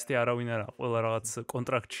ისეთი არავინ არა, ყველა რაღაც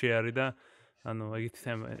კონტრაქტში არის და ანუ ეგეთი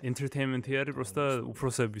თემა entertainment-ი არის პროსტა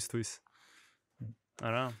უფროსებისთვის.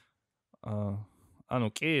 არა? ანუ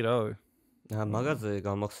კი რავი. მაგაზე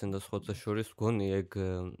გამახსენდა სხვათა შორის მგონი ეგ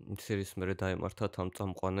სერიის მერე დაემართათ ამ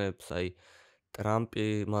წამყვანებს, აი ტრამპი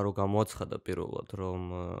მარო გამოაცხადა პირველად რომ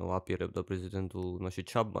ვაპირებდა პრეზიდენტულ იმაში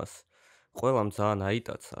ჩაბმას. ყველამ ძალიან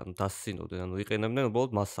აიტაცა, დასცინოდნენ, ანუ იყენებდნენ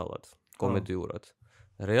უბრალოდ მასალად, კომედიურად.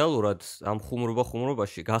 რეალურად ამ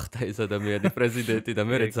ხუმრობაში გახდა ეს ადამიანი პრეზიდენტი და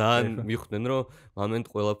მე ძალიან მიხვდნენ რომ მომენტ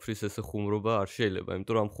ყველაფრის ეს ხუმრობა არ შეიძლება,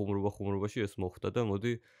 იმიტომ რომ ამ ხუმრობაში ეს მოხდა და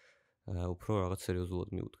მოდი უფრო რაღაც სერიოზულად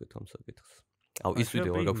მივუდგეთ ამ საკითხს. აუ ის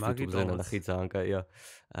ვიდეო აქვს YouTube-ზე ნახე ძალიან კაია.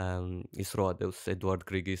 ის რო ადევს ედვარდ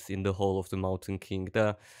გრიგის In the Hall of the Mountain King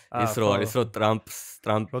და ის რო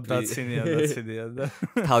ტრამპი დაცინია და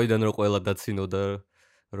თავიდან რო ყველა დაცინოდა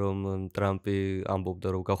რომ ტრამპი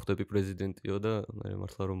ამბობდა რომ გავხდები პრეზიდენტიო და მე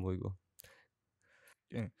მართლა რომ მოიგო.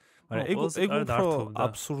 კი. მაგრამ ეგ უფრო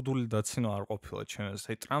აბსურდული დაცინა არ ყოფილა ჩემს.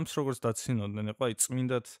 აი ტრამპს როგორც დაცინოდნენ, იყო აი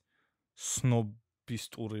წმინდად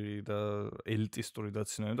სნობისტური და ელიტისტური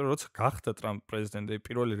დაცინა, იმიტომ რომ როცა გახდა ტრამპ პრეზიდენტი,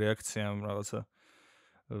 პირველი რეაქცია ამ რაღაცა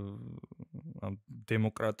ამ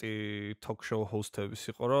დემოკრატი თოქ-შოუ ჰოსტების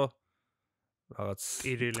იყო რომ რაღაც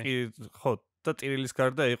ხო და ტირილის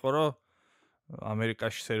გარდა იყო რომ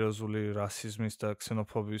ამერიკაში სერიოზული რასიზმის და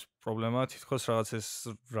ქსენოფობიის პრობლემა, თითქოს რაღაც ეს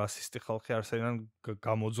რასისტი ხალხი არსებიდან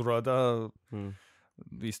გამოძვრა და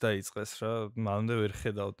ის დაიწყეს რა, მანამდე ვერ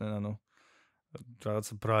ხედავდნენ, ანუ რაღაც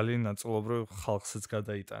ბრალი ნაწილობრივ ხალხსაც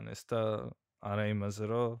გადაიტანეს და არა იმაზე,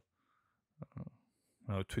 რომ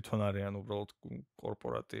თვითონ არიან უბრალოდ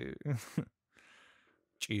კორპორატი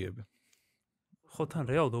ჭიები. ხო თან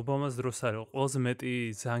რეალურად ობამას დროს არის ყველაზე მეტი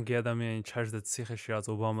ზანგი ადამიანი ჩარჯდა ციხეში რაც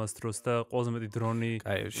ობამას დროს და ყველაზე მეტი დრონი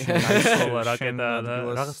გაისროლა რაკეტა და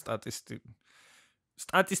რაღაც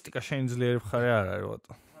სტატისტიკა შეიძლება ხარ არ არის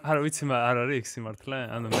რატო არა ვიცი არ არის ეგ სიმართლე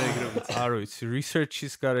ანუ მე ეგრე ვიცი არ ვიცი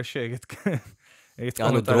research-ის garaში ეგეთ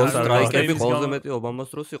ანუ დრონ სტრაიკები ყველაზე მეტი ობამას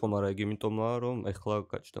დროს იყო მაგრამ ეგ იმიტომაა რომ ეხლა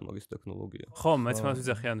გაჩნდა მაგის ტექნოლოგია ხო მეც მას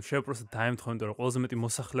ვიძახი ანუ შეიძლება პროსტა დაემთხვა იმიტომ რომ ყველაზე მეტი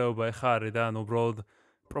მოსახლეობა ეხა არის და ანუ უბრალოდ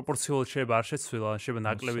პროპორციულად შეიძლება არ შეცვლილა, შეიძლება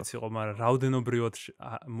ნაკლებიც იყო, მაგრამ რაოდენობრივად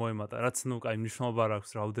მოემატა, რაც ნუ კაი მნიშვნელობა არ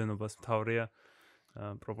აქვს რაოდენობას, მთავრია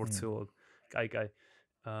პროპორციულად. კაი.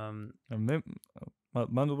 მე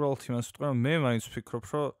მან უბრალოდ იმას ვიტყვი, რომ მე მაინც ვფიქრობ,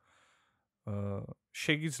 რომ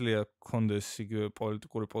შეგიძლია გქონდეს იგივე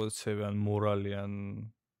პოლიტიკური პოზიციები ან მორალი ან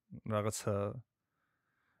რაღაცა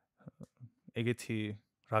ეგეთი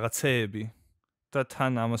რაღაცეები და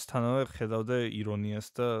თან ამასთანავე ხედავდე ირონიას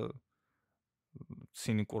და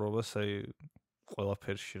ცინიკურობას აი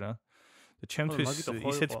ყველაფერში რა. და ჩემთვის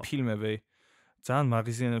ისეთი ფილმები ძალიან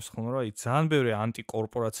მაგიზიანებს ხოლმე რა, აი ძალიან ბევრი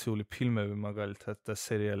ანტიკორპორაციული ფილმები მაგალითად და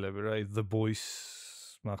სერიალები რა, აი The Boys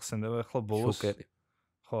მახსენდება ახლა ბოლოს. ჯოკერი.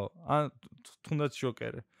 ხო, ან თუნდაც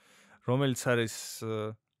ჯოკერი, რომელიც არის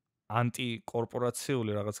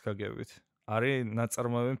ანტიკორპორაციული რაღაც გაგებით. არის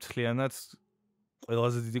ნაწარმოები მთლიანად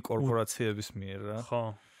ყველაზე დიდი კორპორაციების მიერ რა. ხო.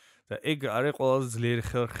 და ეგ არის ყველაზე ძლიერი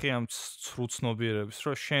ხერხი ამ ცრუ ცნობიერების,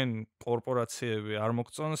 რომ შენ კორპორაციები არ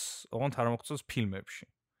მოგწონს, ოღონდ არ მოგწონს ფილმებში.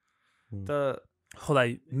 და ხო და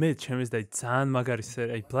მე ჩემს და ძალიან მაგარი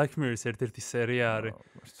სერია, აი Black Mirror-ის ერთ-ერთი სერია არის.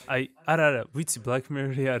 აი არა, ვიცი Black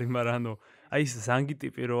Mirror-ი არის, მაგრამ ანუ აი ეს ზანგი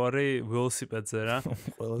ტიპი რო არის ველოსიპედზე რა.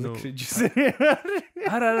 ყველაზე კრინჯი სერია არის.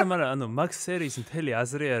 არა, მაგრამ ანუ მაგ სერიის მთელი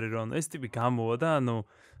აზრი არის, რომ ეს ტიპი გამოვა და ანუ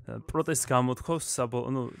პროტესტს გამოთქვავს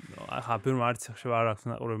ანუ ახლა ბევრი არც ხდება არ აქვს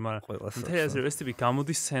ნაყურები, მაგრამ მთელი აზრი ეს ტიპი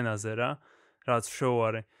გამოდის სცენაზე რა, რაც შოუ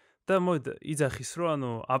არის. და მოდი იძახის რომ ანუ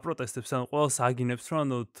აპროტესტებს ანუ ყველას აგინებს რომ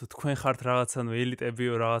ანუ თქვენ ხართ რაღაც ანუ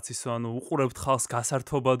ელიტებიო რაღაც ისო ანუ უყურებთ ხალხს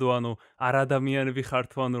გასართობადო ანუ არ ადამიანები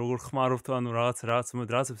ხართ ანუ როგორ ხმარობთ ანუ რაღაც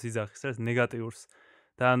მოდი რაღაცებს იძახის რა ნეგატიურს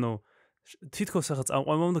და ანუ თითქოს ახლა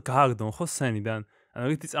წამყვანმა უნდა გააგდონ ხო სცენიდან ანუ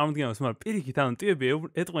ეგეთი წარმოდგენას მაგრამ პირიქით ანუ ტიპები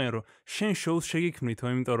ეტყვიან რომ შენ შოუს შეგიქმნითო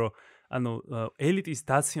იმიტომ რომ ანუ ელიტის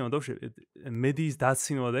დაცინვა და მედიის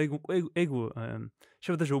დაცინვა და ეგ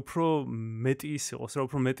შეიძლება და უფრო მეტი ის იყოს რა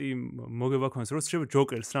უფრო მეტი მოგება ქონდეს რომ შეიძლება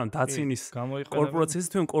ჯოკერს რა დაცინის კორპორაციის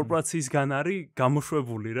თუ კორპორაციისგან არის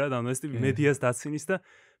გამოშვებული რა და ანუ ეს ტიპი მედიას დაცინის და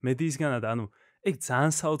მედიისგანა და ანუ ეგ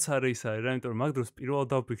ძალიან საოცარი ის არის რა იმიტომ რომ მაგ დროს პირველად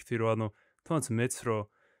დავფიქრდი რომ ანუ თუნდაც მეც რომ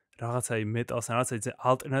რაღაცა მეტალს ან რაღაცა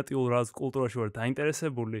ალტერნატიულ რაღაც კულტურაში ვარ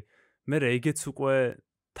დაინტერესებული მე ეგეც უკვე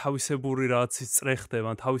თავისებური რაღაცის წრე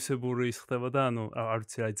ხდება, თავისებური ის ხდება და ანუ არ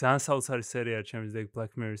ვიცი რა, ძალიან საოცარი სერია ჩემს და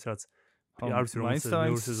Black Mirror-ის რაც არ ვიცი რომ მეორე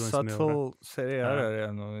სეზონის მეორე სერია არ არის,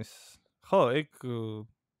 ანუ ის ხო, ეგ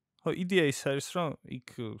ხო იდეა ის არის რომ იქ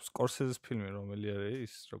სკორსეზეს ფილმი რომელი არის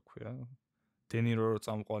ის რა ქვია, დენირო რო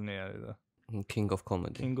წამყვანი არის და King of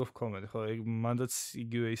Comedy. King of Comedy, ხო, ეგ მანდაც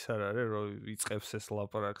იგივე ის არ არის, რომ იწყებს ეს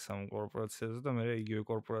ლაპარაკს ამ კორპორაციაზე და მე იგივე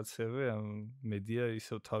კორპორაციები ამ მედია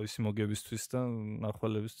ისევ თავისი მოგებისთვის და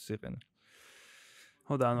ნახვალებისთვის იყენა.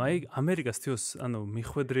 ხო და ანუ აი ამერიკას თვითონ ანუ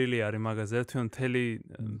მიხვედრილი არის მაგაზე, თვითონ მთელი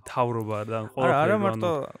თავრობა და ყველაფერი. არა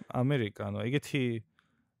მარტო ამერიკა, ანუ ეგეთი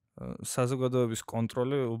საზოგადოების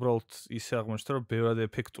კონტროლი უბრალოდ ისე აღმოჩნდა, რომ ბევრად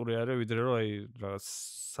ეფექტური არის, ვიდრე რომ აი რაღაც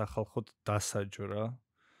სახალხოდ დასაჯო რა.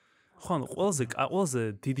 ხო, ანუ ყველაზე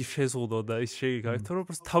დიდი შეზღუდვა და ის შეგიგაიქთო რომ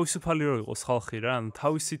просто თავისუფალი რო იყოს ხალხი რა, ანუ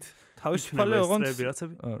თავისუფალი ოღონდ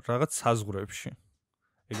რაღაც საზღვრებში.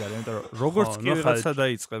 ეგ არის, იმიტომ რომ როგორც კი რაღაცა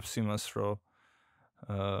დაიწყებს იმას, რომ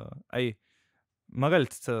აი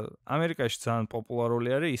მაგალითად ამერიკაში ძალიან პოპულარული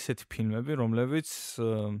არის ისეთი ფილმები, რომლებიც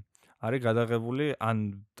არის გადაღებული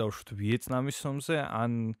ან დავუშვით ვიეტნამის ომზე,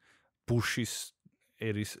 ან ბუშის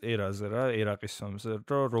ერაზე რა, ერაყის ომზე,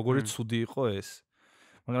 რომ როგორი ცუდი იყო ეს.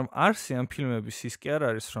 მაგრამ არსი ამ ფილმების ის კი არ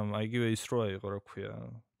არის რომ აიგივე ის რო აიღო რა ქვია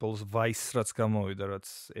ბოლოს ვაისს რაც გამოვიდა რაც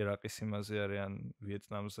ერაყის იმაზე არის ან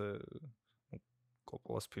ვიეტნამზე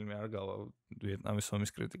კოპოლას ფილმი არ გავა ვიეტნამის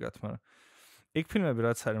ომის კრიტიკად მაგრამ ეგ ფილმები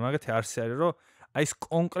რაც არის მაგათი არსი არის რომ აი ეს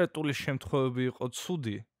კონკრეტული შემთხვევები იყო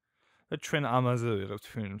ცუდი და ჩვენ ამაზე ვიღებთ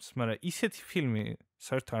ფილმს მაგრამ ისეთი ფილმი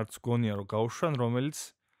საერთოდ არც გონია რომ გავუშვან რომელიც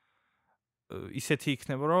ისეთი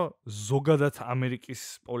იქნება რომ ზოგადად ამერიკის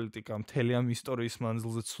პოლიტიკა მთელი ამ ისტორიის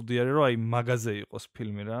მანძილზე ცუდი არის რომ აი მაგაზე იყოს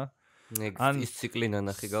ფილმი რა ან ის ციკლი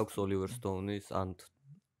ნანახი გაქვს ოლივერ სტოუნის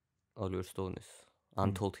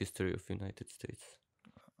Untold History of United States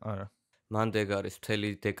არა მან ეგ არის მთელი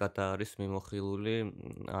დეკადა არის მიმოხილული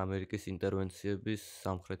ამერიკის ინტერვენციების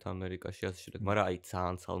სამხრეთ ამერიკაში ასე შემდეგ მაგრამ აი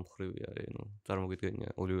ძალიან ცალმხრივი არის ნუ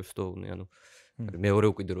წარმოგიდგენია ოლივერ სტოუნი ანუ მეორე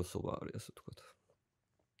უკიდურესობა არის ასე ვთქვათ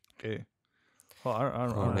კი ხო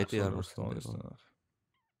არ მეტი არ მოსწონდება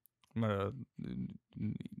მაგრამ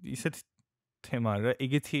ისეთი თემა არის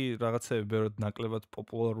ეგეთი რაღაცები ბევრად ნაკლებად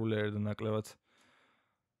პოპულარული არის და ნაკლებად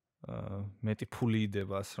მეტი ფული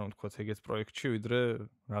იდება ასე რომ ვთქვათ ეგეთ პროექტში ვიდრე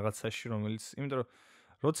რაღაცაში რომელიც იმიტომ რომ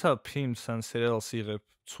როცა ფილმს ან სერიალს იღებ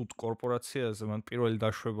ცუდ კორპორაციაზე მან პირველი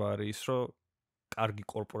დაშვება არის ის რომ კარგი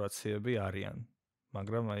კორპორაციები არიან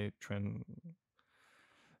მაგრამ აი ჩვენ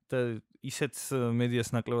და ისეთ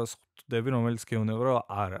მედიას ნაკლებად ხვდები რომელიც გეუბნება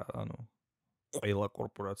რომ არა ანუ ყველა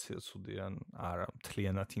კორპორაცია ცუდია ან არა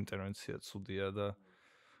მთლიანად ინტერვენცია ცუდია და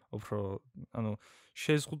უფრო ანუ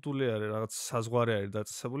შეზღუდული არის რაღაც საზღვარი არის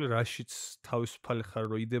დაწესებული რაშიც თავისუფალი ხარ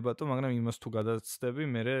რომ იდებატო მაგრამ იმას თუ გადაცდები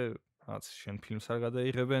მე რაღაც შენ ფილმს არ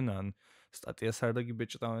გადაიღებენ ან სტატიას არ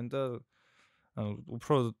დაგიბეჭდავენ და ანუ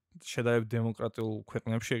უფრო შედარებით დემოკრატიულ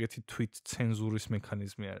ქვეყნებში ეგეთი თვით ცენზურის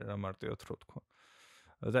მექანიზმი არის რა მარტივად რო თქვა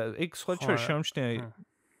და ეგ სხვა შორის შემჩნია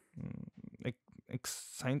ეგ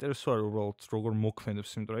საინტერესო არის უბრალოდ როგორ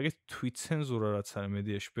მოქმედებს იმიტომ რომ ეგ თვით ცენზურა რაც არის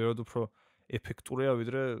მედიაში ბევრად უფრო ეფექტურია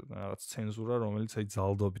ვიდრე რაღაც ცენზურა რომელიც აი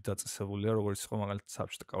ძალდობით დაწესებულია როგორც იყო მაგალითად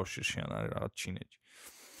საბჭოთა კავშირში ან არის რაღაც ჩინეთში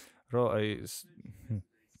რომ აი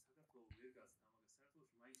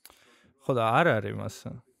ხო და არ არის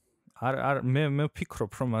მასა არ მე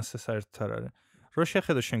ვფიქრობ რომ მასა საერთოდ არ არის რო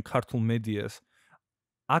შეხედო შენ ქართულ მედიას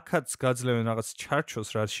აქაც გაძლევენ რაღაც ჩარჩოს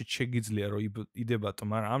რაშიც შეგიძლია რომ იდებატო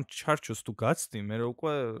მაგრამ ამ ჩარჩოს თუ გაცდი მე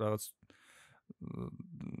უკვე რაღაც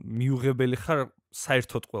მიუღებელი ხარ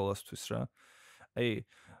საერთოდ ყველასთვის რა აი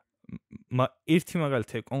ერთი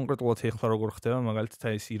მაგალითი კონკრეტულად ეხლა როგორ ხდება მაგალითად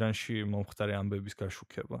აი ეს ირანში მომხდარი ამბების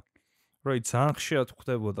გაშუქება რომ აი ძალიან ხშირად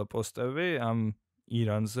ხდებოდა პოსტები ამ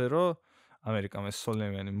ირანზე რომ ამერიკამ ეს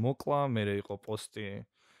სოლემიანი მოკლა მე იყო პოსტი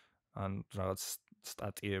ან რაღაც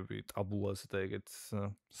სტატიები ტაბულაზე და ეგეთ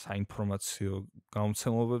საინფორმაციო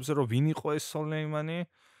გამოცემლებებზე რომ ვინ იყო ეს სოლემანი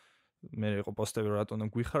მე იყო პოსტები რომ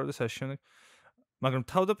რატომ გვიხარდეს ასე შემდეგ მაგრამ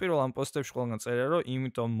თავდაპირველ ამ პოსტებში ყველგან წერია რომ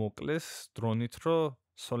იმიტომ მოკლეს დრონით რომ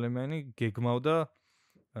სოლემანი გეგმავდა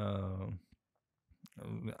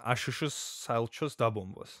აშშ-ის საელჩოს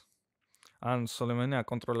დაბომბვას ან სოლემანი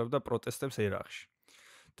აკონტროლებდა პროტესტებს ერაყში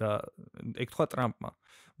და ეგ თქვა ტრამპმა.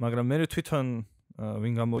 მაგრამ მე თვითონ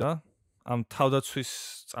ვინ გამოვიდა ამ თავდაცვის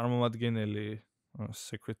წარმომადგენელი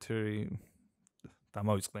secretary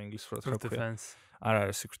დამავიწყდა ინგლისურად რა ქვია. არა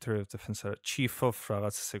secretary of defense, არა chief of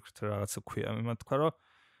რაღაცა secretary რაღაცა ქვია. მე თქვა რომ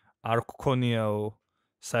არ გქონიაო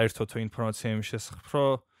საერთოდ ინფორმაცია იმ შესახებ,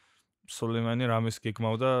 რომ სულეიმანი რამეს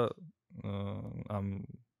გეგმავდა ამ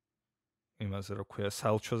იმაზე რა ქვია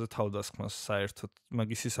საელჩოზე თავდასხმას საერთოდ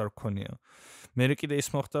მაგის ის არ გქონია. მე კიდე ის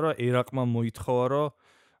მოხდა რომ ერაყმა მოითხოვა რომ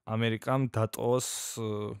ამერიკამ დატოვოს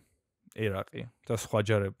ერაყი და სხვა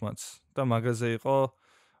ჯარებმაც და მაგაზე იყო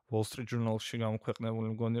Wall Street Journal-ში გამოქვეყნებული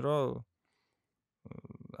მგონი რომ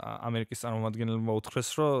ამერიკის წარმომადგენლებმა უთხრეს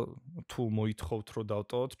რომ თუ მოითხოვთ რომ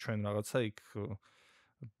დავტოვოთ ჩვენ რაღაცა იქ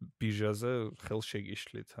ბიჟაზე ხელ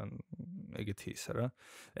შეგიშლით ან ეგეთი ისა რა.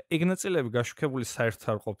 ეგ ნაწილები გაშუქებული საერთოდ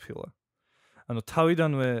არ ყოფილა. ანუ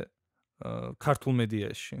თავიდანვე ქართულ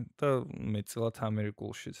მედიაში და მეტწილად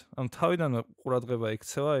ამერიკულშიც. ანუ თავიდანვე ყურადღება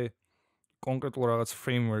ექცევა კონკრეტულ რაღაც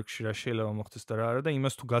framework-ში რა შეიძლება მოხდეს და რა არა და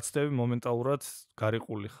იმას თუ გაცდები მომენტალურად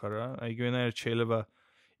გარიყული ხარ რა. აი იგივენაირად შეიძლება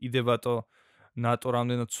იდებატო ნატო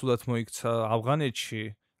რამდენად ცუდად მოიქცა ავღანეთში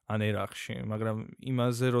ან ერაყში, მაგრამ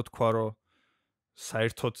იმაზე რო თქვა რომ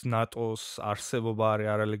საერთოდ ნატოს არსებობა არის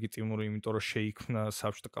არალეგიტიმური, იმიტომ რომ შეიქმნა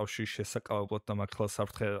საბჭოთა კავშირის შესაკავებლად და მაგ ხელს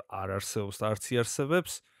საფრთხე არ არსებობს და არც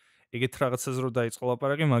იარსებებს, ეგეთ რაღაცაზე რო დაიწყო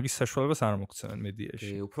ლაპარაკი, მაგის საშუალებას არ მოგცემენ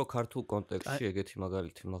მედიაში. უფრო ქართულ კონტექსტში ეგეთი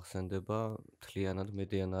მაგალითი მახსენდება თლიანად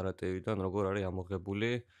მედია ნარატივიდან, როგორ არის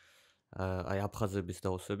ამოღებული აი აფხაზების და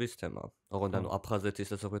ოსების თემა. ოღონდ ანუ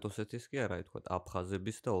აფხაზეთის და სოფეთ ოსეთის კი არა, ითქვა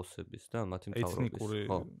აფხაზების და ოსების და მათი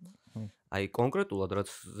მთავრობის. ხო. აი კონკრეტულად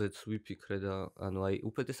რაცაც ვიფიქრე და ანუ აი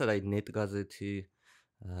უპირატესად აი ნეტ-გაზეთი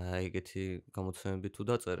ეგეთი გამოცემები თუ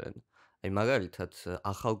დაწერენ. აი მაგალითად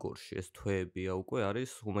ახალგორში ეს თვეებია უკვე არის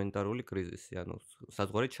ჰუმანიტარული კრიზისი, ანუ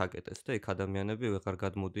საზღვარი ჩაკეტეს და იქ ადამიანები ვეღარ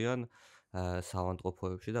გადმოდიან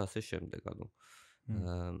საავადმყოფოებში და ასე შემდეგ, ანუ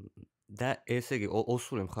და ესე იგი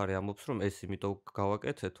ოსური მხარე ამბობს რომ ეს იმიტომ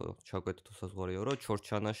გავაკეთეთო, ჩაგვეთეთო საზღვარიო, რომ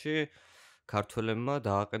ჩორჩანაში ქართველებმა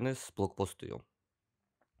დააყენეს ბლოკპოსტიო.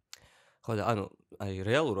 ხო და ანუ აი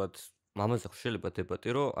რეალურად მამაზე შეიძლება დებატი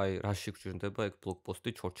რომ აი რაში გვჭირდება ეგ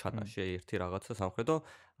ბლოკპოსტი ჩორჩანაში, აი ერთი რაღაცა სამხედრო,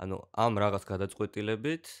 ანუ ამ რაღაც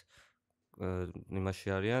გადაწყვეტილებით იმაში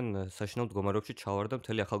არიან საშინაო მდგომარეობაში ჩავარდა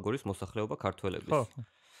მთელი ახალგორის მოსახლეობა ქართველების.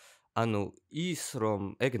 ანუ ის რომ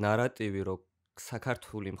ეგ ნარატივი რომ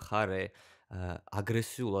საქართველოს მხარე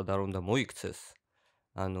აგრესიულად არ უნდა მოიქცეს,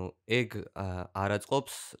 ანუ ეგ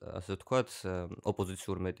არაწყობს, ასე ვთქვათ,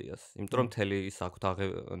 ოპოზიციურ მედიას. იმიტომ რომ მთელი ის აქვთ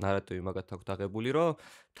ნარატივი მაგათ აქვთ აღებული, რომ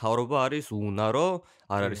მთავრობა არის უნარო,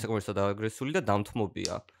 არ არის საკმარისად აგრესიული და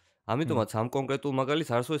დამთმობია. ამიტომაც ამ კონკრეტულ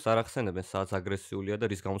მაგალითს არასოდეს არ ახსენებენ, სადაც აგრესიულია და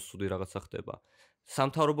რის გამოც ცუდი რაღაცა ხდება.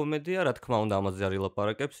 სამთავრობო მედია, რა თქმა უნდა, ამაზე არ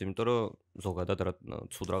ილაპარაკებს, იმიტომ რომ ზოგადად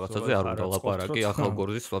ცუდ რაღაცაზე არ უნდა ლაპარაკი,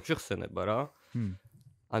 ახალგორის ვაფშე ხსენება რა.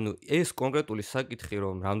 ანუ ეს კონკრეტული საკითხი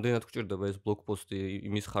რომ რამდენად გვჭირდება ეს ბლოკპოსტი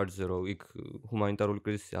იმის ხარჯზე რომ იქ ჰუმანიტარული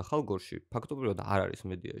კრიზისი ახალგორში ფაქტობრივად არ არის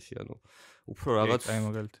მედიაში, ანუ უფრო რაღაც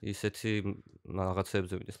ისეთი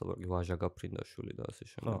რაღაცებზე მინდა ლაპარაკი ვაჟა გაფრინდაშვილი და ასე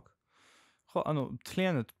შემდეგ. ხო, ანუ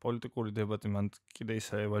მთლიანად პოლიტიკური დებატი მან კიდე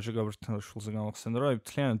ისა ვაჟა გაფრინდაშვილზე გამახსენდა, რომ აი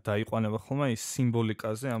მთლიანად დაიყვანება ხოლმე ის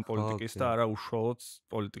სიმბოლიკაზე ამ პოლიტიკის და არა უშუალოდ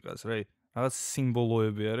პოლიტიკაზე, რა. რაღაც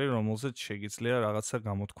სიმბოლოები არის, რომელზეც შეგიძლია რაღაცა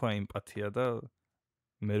გამოთქვა ემპათია და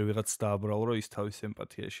მე ვიღაც დააბრალო რომ ის თავის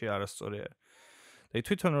ემპათიაში არასწორი არის. და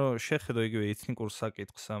თვითონ რომ შეხედო იგივე ეთნიკურ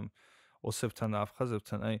საკითხს ამ ოსებთან და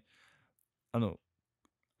აფხაზებთან, ანუ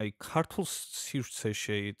ქართულ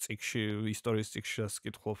სივრცეში, წიგნში, ისტორიის წიგნშიც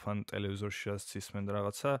კითხულობ ან ტელევიზორშიც ისმენ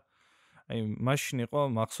რაღაცა, მაშინ იყო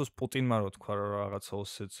მახსოვს პუტინმა რო თქვა რომ რაღაცა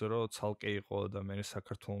ოსეთზე რომ ცალკე იყო და მე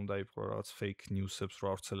საქართველოს დაიპყრო რაღაც fake news-ებს რო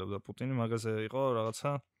ავრცელებდა პუტინი, მაგაზე იყო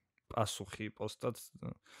რაღაცა პასუხი პოსტად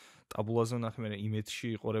ტაბულაზე ნახე მე იმედში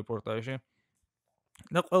იყო რეპორტაჟი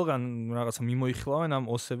და ყველგან რაღაცა მიმოიხილავენ ამ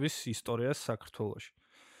ოსების ისტორიას საქართველოში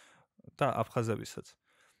და აფხაზებისაც.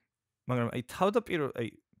 მაგრამ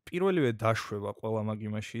პირველივე დაშვება ყველა მაგ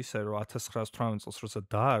იმაში ისე რომ 1918 წელს როცა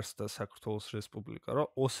დაარსდა საქართველოს რესპუბლიკა, რომ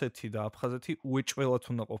ოსეთი და აფხაზეთი უეჭველად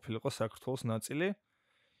უნდა ყოფილიყო საქართველოს ნაწილი,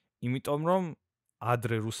 იმიტომ რომ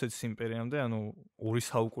ადრე რუსეთის იმპერიამდე, ანუ 2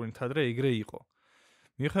 საუკუნით ადრე ეგრე იყო.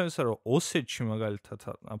 მიუხედავად იმისა, რომ ოსეთში მაგალითად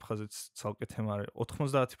აფხაზეთს ცალკე თემა არის,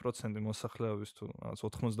 90% მოსახლეობის თუ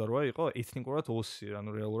 88 იყო ეთნიკურად ოსი, ანუ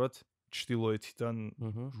რეალურად ჩრდილოეთიდან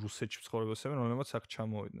რუსეთში ცხოვრებასები, რომლებიც აქ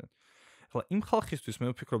ჩამოვიდნენ. ახლა იმ ხალხისთვის მე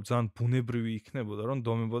ვფიქრობ ძალიან ბუნებრივი იქნებოდა, რომ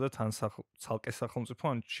დომებოდა თან ცალკე სახელმწიფო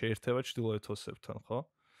ან შეერთება ჩრდილოეთ ოსებთან, ხო?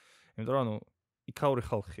 იმიტომ რომ ანუ იქაური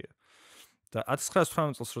ხალხია. და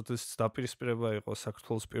 1918 წელს როდესაც დაპირისპირება იყო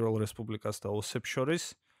საქართველოს პირველ რესპუბლიკას და ოსებს შორის,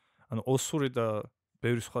 ანუ ოსური და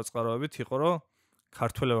ბევრი სხვა წყაროებით იყო, რომ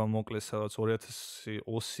ქართველებმა მოკლეს რაღაც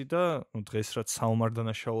 2020 და დღეს რაც საომარ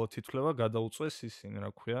დანაშაულად ითვლება, გადაუწვეს ისინი, რა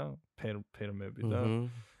ქვია, ფერმები და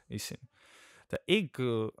ისინი. და ეგ,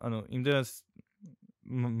 იმდენად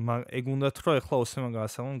ეგ უნდათ რომ ეხლა ოსებმა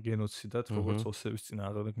გაასწავლონ გენოციდად, როგორც ოსების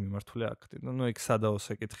წინააღმდეგ მიმართული აქტი. და ეგ სადაოს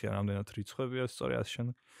ეკითხია, რამდენად რიცხვებია სწორი ასე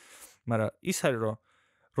შემდეგ. მაგრამ ის არის რომ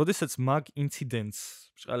როდესაც მაგ ინციდენტს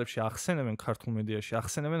ბჭყალებში ახსენებენ ქართულ მედიაში,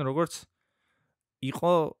 ახსენებენ როგორც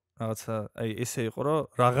იყო რაღაცა, ესე იყო რომ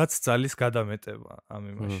რაღაც ძალის გადამეტება ამ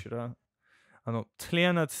იმაში რა.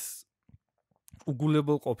 თლიანად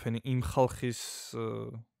უგულებელ ყოფენ იმ ხალხის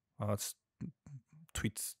რაღაც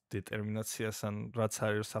თვით დეტერმინაციას ან რაც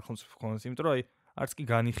არის სახელმწიფო კონცეფცია, იმიტომ რომ არც კი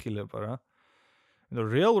განიხილება რა. იმიტომ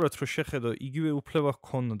რეალურად რო შეხედო, იგივე უფლება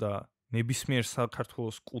ჰქონდა ნებისმიერ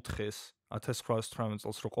საქართველოს კუთხეს 1918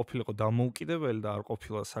 წელს რო ყოფილიყო დამოუკიდებელი და არ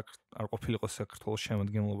ყოფილიყო საქართველოს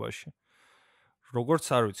შემადგენლობაში. როგორც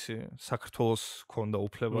არ ვიცი, საქართველოს ჰქონდა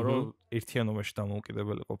უფლება რომ ერთიანობაში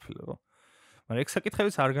დამოუკიდებელი ყოფილიყო. მაგრამ ეგ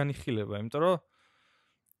საკითხებიც არ განიხილება, იმიტომ რომ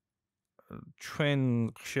ჩვენ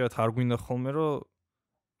ხშირად არ გვინდა ხოლმე რომ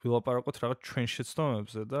ვილაპარაკოთ რაღაც ჩვენ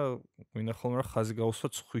შეცდომებზე და გვინდა ხოლმე რომ ხაზი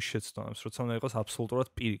გავუსვათ სხვის შეცდომებს, როცა უნდა იყოს აბსოლუტურად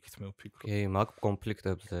პირიქით, მე ვფიქრობ. კი, მაგ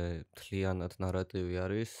კონფლიქტებზე თლიანად ნარატივი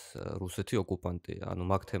არის რუსეთი ოკუპანტია.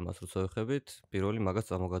 მაგ თემას როცა ვეხებით, პირველი მაგას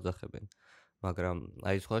წამოგაძახებენ. მაგრამ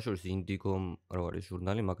სხვა შორის ინდიგომ რო არის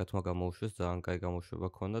ჟურნალი, მაგათმა გამოუშვეს ძალიან კაი გამოშვება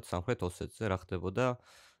ჰქონდათ სამხრეთ ოსეთზე, რა ხდებოდა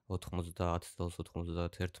 90 წელს,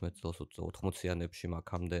 91 წელს, 80-იანებში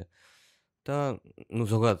მაგამდე. და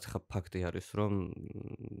ზოგადად ფაქტი არის, რომ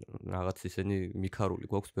რაღაც ისინი მიქარული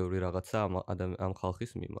გვაქვს ბევრი რაღაცა ამ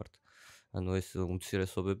ხალხის მიმართ. ეს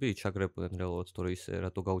უმცირესობები იჩაგრებოდნენ რეალურად, თორე ისე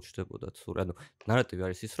რატო გაუჩნდებოდათ. ნარატივი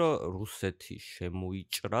არის ის, რომ რუსეთი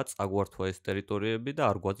შემოიჭრა, წაგვართვა ეს ტერიტორიები და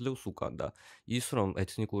არ გვაძლევს უკან და ის, რომ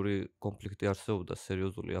ეთნიკური კონფლიქტი არსებობდა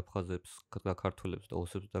სერიოზული აფხაზებს და ქართველებს და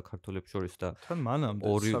ოსებს და ქართველებს შორის და თან მანამდე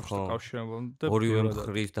საბჭოთა კავშირამდე ორივე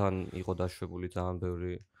მხრიდან იყო დაშვებული ძალიან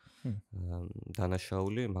ბევრი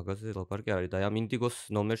დანაშაული, მაგაზე ლაპარაკი არის და ამ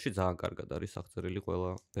ინდიგოს ნომერში ძალიან კარგად არის აღწერილი ყველა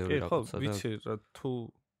ბევრი რაღაცა და ვიცი რა თუ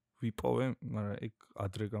ვიპოვე, მაგრამ ეგ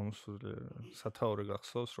ადრე გამოსული სათაური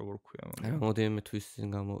გახსოვს, როგორ ქვია მაგრამ მოდიემე თვის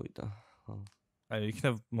წინ გამოვიდა.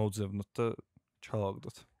 იქნებ მოვძებნოთ და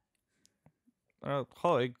ჩავაგდოთ.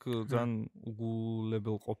 ხო, ეგ ძალიან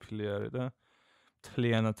უგულებელ ყოფილი არის და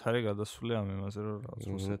თლიანად არის გადასული ამ იმაზე, რომ რაღაც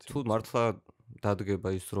რუსეთი თუ მართლა დადგება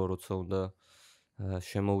ის დრო, როცა უნდა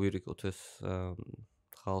შემოვირიკოთ ეს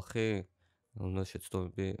ხალხი, უნდა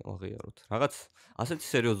შეცდომები აღიაროთ. რაღაც ასეთი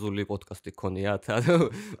სერიოზული პოდკასტი გქონიათ,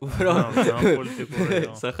 უბრალოდ პოლიტიკური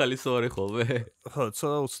სახალისო არის ხოლმე. ხო,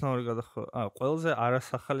 ცოტა უცნაური გადახო. ყველაზე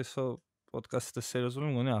არასახალისო პოდკასტი და სერიოზული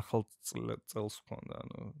მგონი ახალ წელს გქონდა,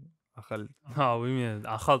 ახალი ვიმე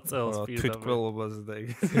ახალ წელს პირდაპირ თვითკვლელობაზე და ეგ.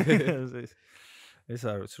 ეს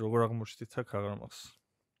არ ვიცი, როგორ აღმოჩნდით აქ აღარ მახსოვს.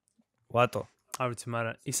 ვატო არ ვიცი,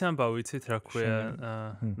 მაგრამ ის ამბავი ვიცით რა ქვია,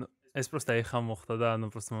 ეს პროსტა ეხა მოხდა და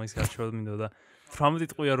პროსტა მაგის გარჩევა მინდოდა. 18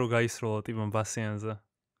 ტყვია რო გაისროლა ტიმონ ბასიანზე.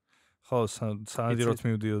 ხო, სანადიროთ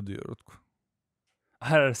მივდიოდიო რო თქვა.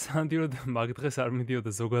 არა, სანადიროთ მაგ დღეს არ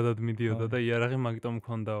მიდიოდა, ზოგადად მიდიოდა და იარაღი მაგიტომ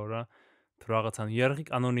მქონდაო რა. თუ რაღაცა იარაღი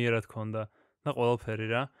კანონიერად მქონდა და ყველაფერი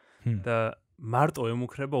რა. და მარტო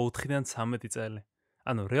ემუქრება 4-დან 13 წელი.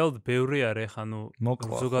 რეალურად ბევრი არის ხა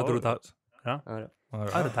ზოგად რო და რა?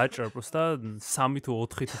 არა, დაჭრა პროსტა 3 თუ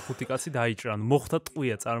 4 თუ 5 კაცი დაიჭრა. მოხდა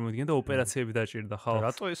ტყვია წარმოიდგინე და ოპერაციები დაჭირდა ხალხს.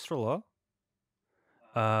 რატო ისროლა?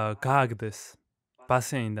 გააგდეს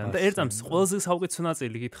ბასეინიდან და ერთამს ყველაზე საუკეთესო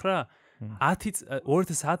ნაწილი გითხრა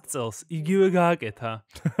 2010 წელს იგივე გააკეთა.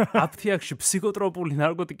 აფთიაქში ფსიქოტროპული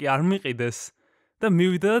ნარკოტიკი არ მიყიდეს და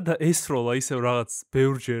მივიდა და ესროლა ისევ რაღაც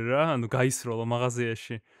ბევრჯერ რა, გაისროლა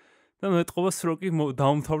მაღაზიაში. და ეთყობა სროკი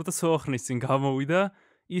დაუმთავრდა სოახნის წინ გამოვიდა.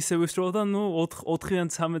 ისევ ისროლა და 4-დან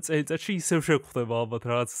 13 წელიწადში ისევ შეგხვდება ალბათ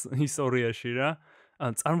რაღაც ისტორიაში რა.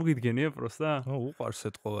 წარმოგიდგენია პროსტა? უყარს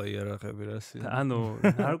ეთყობა იარაღები რა სი.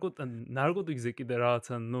 ნარკოტიკზე კიდე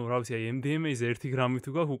რაღაცა, რა ვიცი, MDMA-ზე 1 გრამი თუ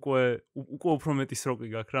გაქვს, უკვე უფრო მეტი სროკი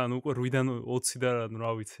გაქვს რა, უკვე 8-დან 20 და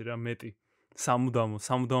რა ვიცი რა, მეტი.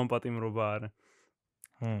 სამუდამო პატიმრობა არის.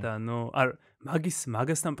 და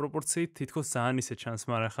მაგასთან პროპორციით თითქოს ძალიან ისე ჩანს,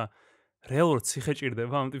 მაგრამ ხა რეალურად ციხე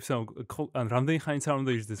ჭირდება ამ ტიპს, რამდენი ხანიც არ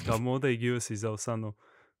უნდა იჯდეს გამოვა და იგივე სიზავს,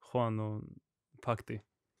 ხო, ფაქტი.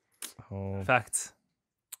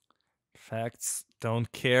 Facts don't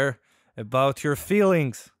care about your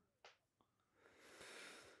feelings.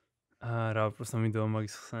 რა პროსტა მინდოდა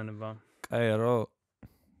მაგის ხსენება. კაია რომ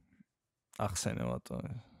ახსენებათ.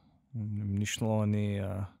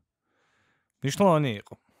 ნიშნულოვანი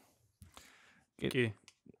იყო. კი.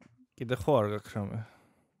 კიდე ხო არ გაქვს რამე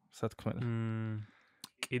სათქმელი.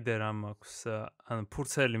 კიდე რა მაქვს ანუ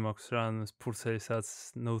ფურცელი მაქვს რა ანუ ფურცელისაც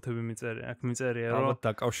ნოუთები მიწერია აქ მიწერია რომ ალბათ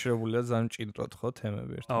დაკავშირებულია ძალიან მჭიდროდ ხო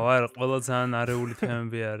თემები ერთად არა ყველა ძალიან არეული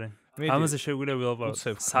თემები არის ამაზე შეგვიძლია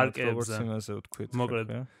ვილაპარაკოთ სარკეებზე იმაზე ვთქვით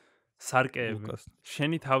მოკლედ სარკეები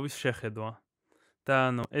შენი თავის შეხედვა და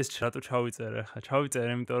ანუ ეს რატო ჩავიწერე ხა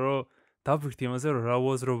ჩავიწერე იმიტომ რომ დავფიქრდი იმაზე რომ რა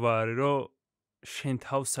უაზრობა არის რომ შენ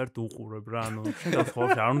თავს საერთოდ უყურებ რა ანუ შენ თავს ხო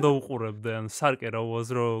არ უნდა უყურებდე ანუ სარკე რა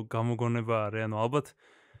უაზრო გამოგონება არის ანუ ალბათ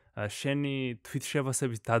შენი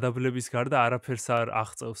თვითშევასების დადაბლების გარდა არაფერს არ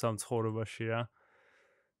აღწევს ამ ცხოვრებაში რა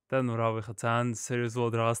და ნუ რა ვიხა ძალიან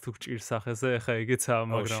სერიოზულად რაღაც თუ გჭირს სახეზე ხა ეგეცა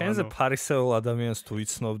მაგრამ შენზე ფარისეულ ადამიანს თუ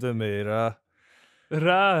იცნობდე მე რა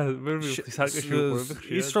ვერ მივხვდი სარკეში უყურებ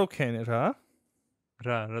ის რო ქენ რა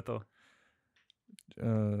რატო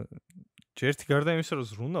ჯერთი გარდა იმისა რომ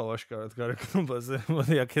ზრუნავ აშკარად გარეკნობაზე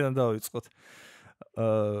მოდი აქედან დავიწყოთ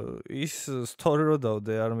ის სტორი რო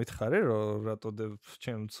დავდე არ მითხარი რომ რატოდებ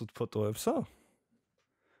ჩემ ცუდ ფოტოებსო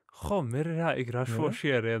ხო მე რა ეგ რა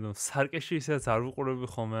შუაში არის ანუ სარკეში ისაც არ ვუყურები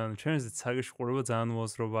ხოლმე ანუ ჩემს სარკეში ყურება ძალიან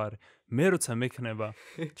უაზრობა არის მე როცა მექნება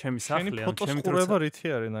ჩემი სახლი ან ჩემი ყურება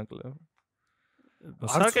რითი არის ნაკლები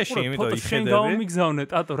სარკეში იმიტომ შენ გამომიგზავნე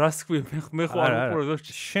ტატო რას ქვია მე ხო არ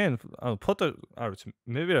ვუყურებ შენ ანუ ფოტო არ ვიცი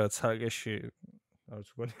მე ვიღაც სარკეში არ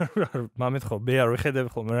ვიცი გონი მამეთ ხო მე არ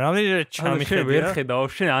ვიხედები ხოლმე რამდენჯერ ჩამიხედია ვერ ხედავ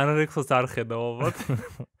შენ არარეხოს არ ხედავ ალბათ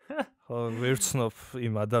ხო ვერ ცნობ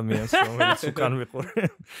იმ ადამიანს რომელიც უკან ვიყურე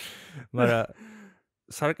მაგრამ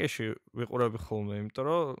სარკეში ვიყურები ხოლმე იმიტომ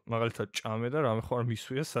რომ მაგალითად ჭამე და რამე ხო არ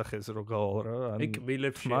მისვია სახეზე რომ გავალ რა ანუ იქ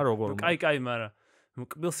კბილებში მაგრამ კაი მაგრამ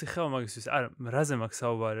კბილსი ხევა მაგისთვის არა რაზე მაქვს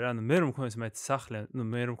საუბარი რა ანუ მე რომ მქონდეს მე სახლი ანუ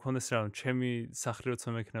მე რომ მქონდეს რა ანუ ჩემი სახლი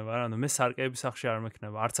როცა მექნება რა ანუ მე სარკეების სახლში არ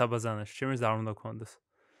მექნება არც აბაზანაში ჩემს არ უნდა გქონდეს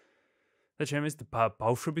და ჩემს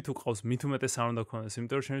ბავშვები თუ ყავს მით უმეტეს არ უნდა გქონდეს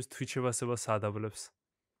იმიტომ რომ ჩემს თვითშევასებას აადაბლებს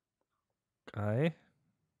კაი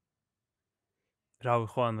რავი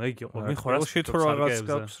ხო ანუ ეგ იყო მე ხო რას თუ რაღაც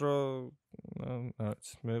გაქვს რომ არც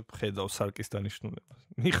მე ხედავ სარკის დანიშნულებას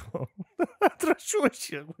მიხო რა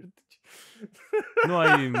შუაში აღვიდი ნუ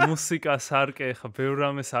აი მუსიკა სარკე ხა ბევრ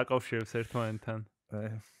რამეს აკავშირებს ერთმანეთთან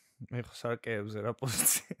მე ხო სარკეებზე რა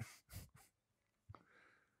პოზიცია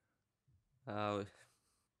ავი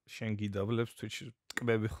შენ გიდაბლებს თვითში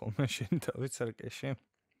ტკბები ხოლმე შენ თავის სარკეში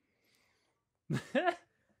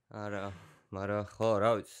არა მაგრამ ხო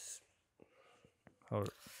რა ვიცი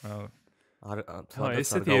არ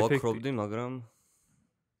გავაკრობდი მაგრამ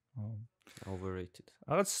overrated.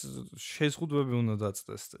 რაღაც შეზღუდვები უნდა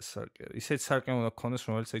დაწდეს ეს სარკე. ისეთი სარკე უნდა გქონდეს,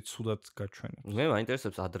 რომელიც აი ცუდად გაჩვენებს. მე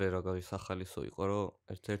მაინტერესებს ადრე რა სახალისო იყო, რომ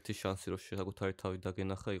ერთ-ერთი შანსი რომ საკუთარი თავი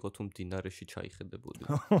დაგენახა იყო თუ მდინარეში ჩაიხედებოდი.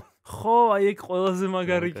 ხო, აი ეგ ყველაზე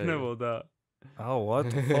მაგარი იქნებოდა. what?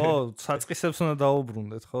 ხო, საწყისებს უნდა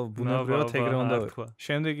დაუბრუნდეთ, ხო? ბუნებრივად ეგრე უნდა ვეთქვა.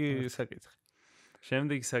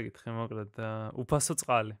 შემდეგი საკითხი, მოკლედ, უფასო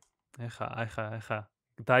წყალი. ეხა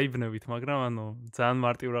დაიბნევით, მაგრამ ანუ ძალიან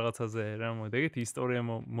მარტივ რაღაცაზე რა მოდი ეგეთი ისტორია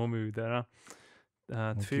მომივიდა რა.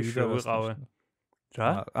 თვიში ვიყავე. რა?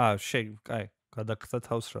 კაი, გადაგხდა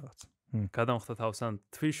თავს რაღაც. გადამხდა თავს ან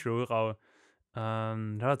თვიში ვიყავე.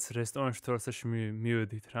 რაც რესტორანში თორსაში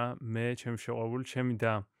მივედით რა. მე ჩემი შეყვარებული, ჩემი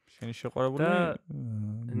და შენი შეყვარებული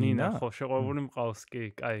ნინა, ხო, შეყვარებული მყავს, კი,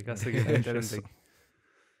 კაი, გასაგებია ინტერესები.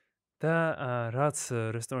 და რაც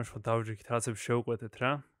რესტორანში დავჯიქით, რაღაცებს შევუკვეთეთ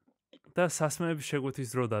რა. და სასმეების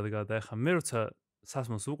შეგვეთის დრო დადგა და ეხა მე როცა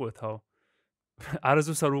სასმოს უყვეთავ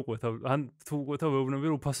არასდროს არ უყვეთავ ან თუ უყვეთავ ვეუბნები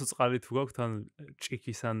რომ უფასო წყალი თუ გაქვთ ან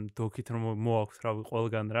ჭიქის ან დოქით რომ მოაქვთ რავი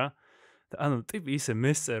ყველგან რა და ანუ ტიპი ისე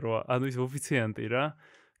მესწერო ანუ ის ოფიციანტი რა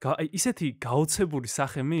აი ისეთი გაოცებული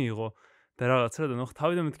სახე მიიღო და რაღაცა და ნუ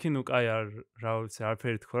თავიდან მეთქი ნუ კაი არ რა ვიცი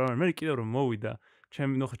არაფერი თქვა რა მე კიდევ რომ მოვიდა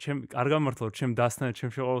ჩემ არ გამართლა რომ ჩემ დასთან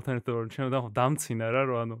ჩემ შეყოლთან ერთად რომ ჩემ დამცინა რა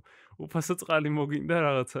რომ ანუ უფასო წყალი მოგინდა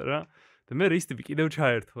რაღაცა რა და მე ის ტიპი კიდევ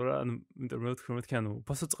ჩაერთო რა ანუ იმიტომ რომ მეთქი ანუ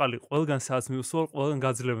უფასო წყალი ყველგან სადაც მივსვარ ყველგან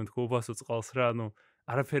გაძლევენ თქო უფასო წყალს რა ანუ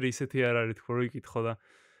არაფერი ისეთი არ არის თქო რომ იკითხო და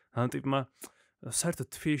ანუ ტიპმა საერთოდ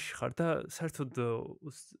თვიში ხარ და საერთოდ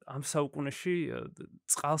ამ საუკუნეში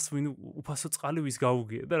წყალს ვინ უფასო წყალი ვის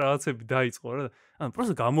გაუგია და რაღაცები დაიწყო რა ანუ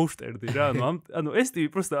პროსტა გამოვშტერდი რა ანუ ეს ტიპი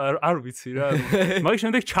პროსტა არ ვიცი რა ანუ მაგის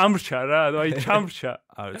შემდეგ ჩამრჩა რა ანუ აი ჩამრჩა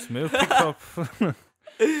არის მე ვფიქრობ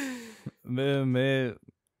მე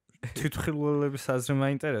თვითხილველების აზრი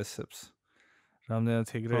მაინტერესებს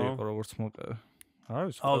რამდენად ეგრე იყო როგორც მოკე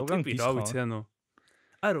არის ყველგან ტიპი რა ვიცი ანუ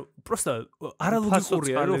არო პროსტა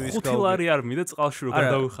არალოგიკურია რომ 5 ლარი არ მიდა წყალში რომ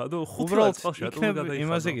გადავიხადო 5 ლარი წყალში რატომ გადაიხადო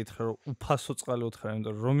იმაზე გითხრა რომ უფასო წყალი უთხარი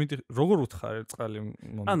იმიტომ რომ როგორ უთხარი წყალი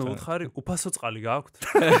ანუ უთხარი უფასო წყალი გაქვთ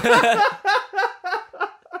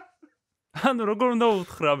ანუ როგორ უნდა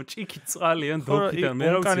უთხრა ჭიქით წყალი ან დოქიდან მე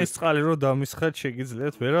რა ვიცი ვულკანის წყალი რო დამისხათ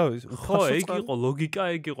შეგიძლიათ ვერავის ხო ეგ იყო ლოგიკა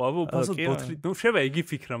ეგ იყო აბა უფასო ბოთლი ნუ შევა იგი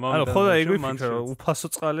ფიქრა ანუ ხო და იგი ფიქრა უფასო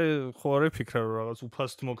წყალი ხო არ ეფიქრა რომ რაღაც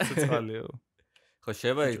უფასოდ მოგცე წყალიო ხო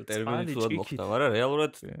შევა ეგ ტერმინი სულად მოხდა მაგრამ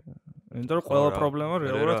რეალურად იმიტომ რომ ყველა პრობლემა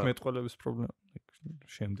რეალურად მეტყველების პრობლემა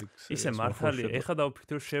შემდეგ ისე მართალია ეხა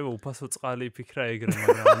დავფიქრე რომ შევა უფასო წყალი ფიქრა ეგრე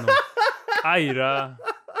მაგრამ ანუ აი რა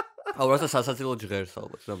აურასა სასაცილო ჟღერს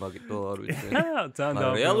ალბათ და მაგიტო არ ვიცი. ძალიან და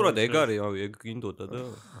რეალურად ეგ არის, რავი, ეგ გინდოდა და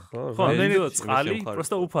ხო, ნენდო წყალი,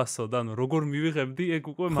 просто უფასო და ანუ როგორ მივიღებდი, ეგ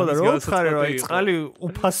უკვე მაგას გადასაწყვეტი. ხო, რა წყალი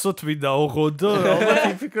უფასოდ ვიდაოღოდო, ალბათ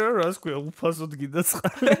იფიქრე რა სქვია, უფასოდ გინდა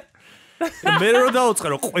წყალი. მე რო დაუწყე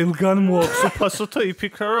რომ ყველგან მოაქვს უფასოდ და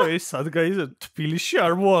იფიქრა რომ ეს სადგაიზე თბილისში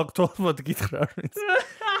არ მოაქვს, ალბათ გითხრა რა.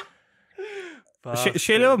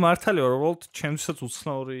 შეიძლება მართალია რომ უბრალოდ ჩემსაც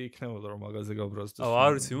უცნაური იქნებოდა რომ მაგაზე გაბრაზდეს. აუ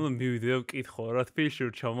არ ვიცი, უნდა მივიდეო ვკითხო რა თბილისში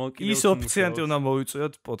რომ ჩამოვკიდე. ის ოფიციანტი უნდა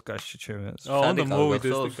მოვიწვიოთ პოდკასტში ჩემი აზრით. უნდა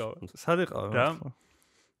მოვიდეს ტიკავ. სად იყავ რა?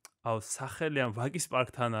 აუ სახელი ამ ვაკის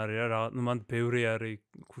პარკთან არის რა, ნუ მანდ ბევრი არის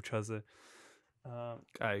ქუჩაზე.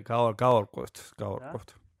 კაი, გავარკვევთ.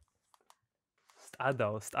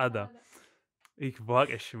 სტადა. იქ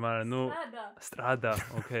ვაკეში, მაგრამ ნუ სტრადა,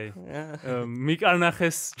 ოკეი.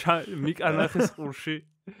 მიკარნახეს ყურში.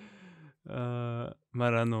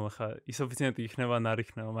 მაგრამ ნუ ხა ის ოფიციანტი იქნება ან არ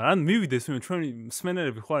იქნება, მაგრამ ან მივიდეს ჩვენი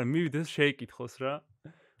მსმენელები ხო არის მივიდეს შეიკითხოს რა.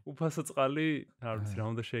 უფასო წყალი, არ ვიცი რა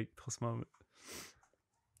უნდა შეიკითხოს მაგრამ.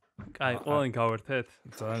 კაი, ყველანი გავერთეთ?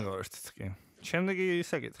 ძალიან გავერთეთ კი. შემდეგი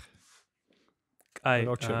საკითხი. კაი,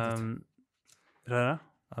 რა?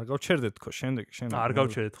 არ გავჩერდეთ თქო, შემდეგი. არ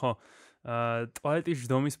გავჩერდეთ ხო? ტუალეტის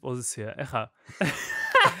ჯდომის პოზიცია. ეხა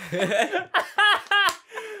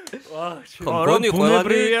გონი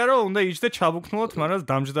ყველანი რომ უნდა იჯდე ჩაბუქნულად, მაგრამ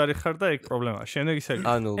დამჯდარი ხარ და ეგ პრობლემაა. შემდეგი საკითხი.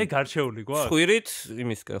 ანუ ეგ არჩეული გვაქვს. ხვირით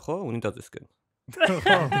იმისკენ ხო? უნიტაზისკენ.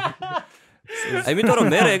 აი იმიტომ რომ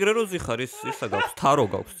მე ეგრე რო ზიხარ ისა გაქვს, თარო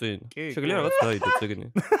გაქვს წინ. შეგიძლია რაღაც დაიდო წიგნი.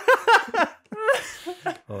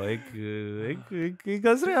 ეგ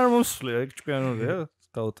აზრი არ მომსვლია, ეგ ჭკვიანურია,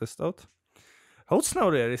 დავტესტავთ.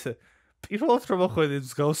 აუცნაური არის ესე პირველად რომ მოხვედით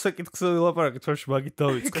გავსაკითხზე ვილაპარაკეთ, თორემ მაგით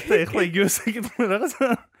დავიწყეთ და ეხლა იგივე საკითხი რაღაცა.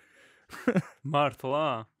 მართლა?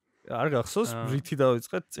 არ გახსოვს, ბრითი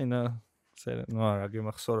დავიწყეთ წინა ნუ არა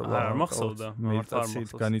გემახსოვრება. არ მახსოვდა, მედიტაციით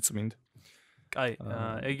განიწმინდ. კაი,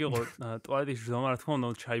 ეგ იყო ტუალეტის ჯდომა, რა თქმა უნდა,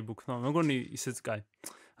 ჩაიბუქნო. მეგონი ისეც კაი.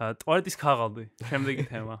 ტუალეტის ქაღალდი, შემდეგი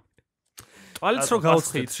თემა. ტუალეტს რო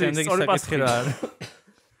გავცხით, შემდეგი საკითხი რა არის?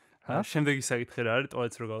 შემდეგი საკითხი რა არის,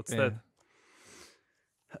 ტუალეტს რო გავცხეთ?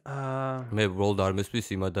 მე უბრალოდ არ მესმის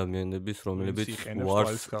იმ ადამიანების რომლებიც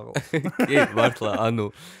უარს კი მართლა ანუ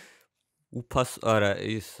უფას არა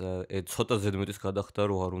ის ცოტა ზედმეტის გადახდა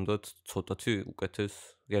რომ არ უნდათ ცოტათი უკეთეს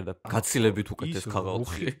გერდა გაცილებით უკეთეს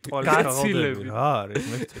ქაღალდი გაცილებით რა არის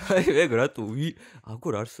მე აი ეგ რატო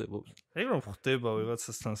აგურ არსებობს ეგ რომ ხდება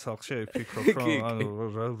ვიღაცასთან სახლში ფიქრობ რომ ანუ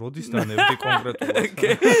როდის დანებდი კონკრეტულად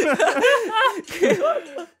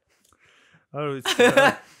არ ვიცი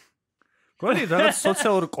გონი რაღაც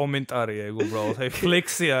სოციალური კომენტარია ეგ უბრალოდ აი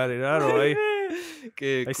ფლექსი არის რა რომ აი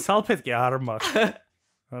აი სალფეტკი არ მაქვს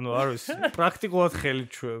ანუ არ ვიცი პრაქტიკულად ხელი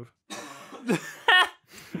ჩვევ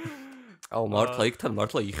აუ მართლა იქთან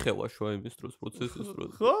მართლა იხევა შუა იმის დროს პროცესის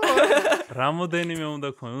დროს ხო რამოდენიმე უნდა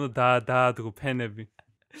გქონდეს უნდა დაადგო ფენები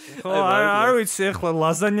ხო არ ვიცი ახლა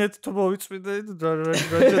ლაზანიათ თუ მოვიწვიდე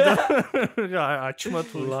რა აჩმა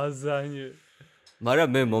თუ ლაზანია მაგრამ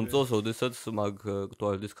მე მომწონს ოდესაც მაგ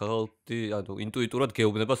ტუალეტის ქაღალდი ანუ ინტუიტურად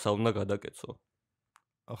გეუბნება საუნდა გადაკეცო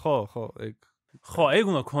ხო ეგ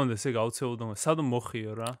უნდა გქონდეს ეგ აუცილებლად სადო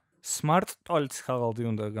მოხიო რა smart ტუალეტის ქაღალდი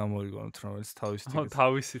უნდა გამოიგონოთ რომელიც თავისით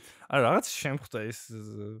არა რაღაც შემხვდა ის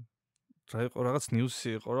რა იყო რაღაც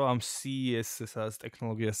ნიუსი იყო რომ ამ CES-ს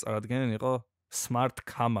ტექნოლოგიას წარადგენენ იყო smart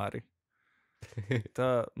კამარი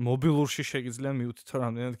და მობილურში შეგიძლია მივთითო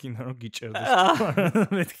რამდენად გინდა რომ გიჭერდეს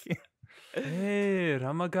მეთქი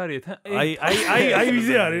რა მაგარია აი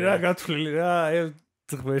ვიზე არის რა გათვლილი რა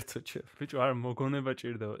ღმერთო ჩემ ბიჭო არ მოგონება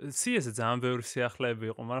ჭირდება CS-ზე ძალიან ბევრი სიახლეები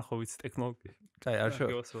იყო მაგრამ ხო ვიცი ტექნოლოგია კაი არ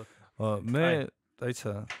შევა მე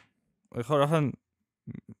დაიცა ეხლა რახან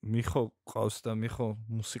მიხო ყავს და მიხო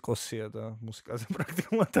მუსიკოსია და მუსიკაზე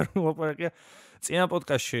პრაქტიკულად არ მოლაპარაკია წინა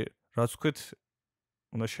პოდკასტში რაც ვქვით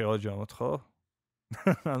უნდა შევაჯამოთ ხო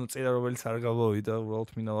ანუ წინა რომელიც არ გავოვიდა უბრალოდ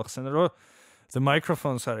მინდა ვახსენე რომ The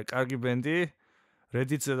Microphones არის კარგი ბენდი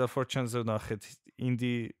Reddit-ზე და 4chan-ზე ვნახეთ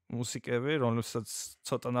ინდი მუსიკები რომლებსაც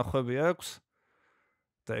ცოტა ნახვები აქვს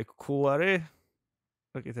და ეგ cool არის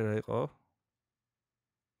და კიდე რა იყო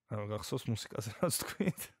რა გახსოვს მუსიკაზე რაც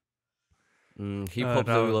თქვით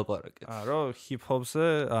ჰიპ-ჰოპზე ვილაპარაკეთ რო ჰიპ-ჰოპზე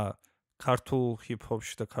ქართულ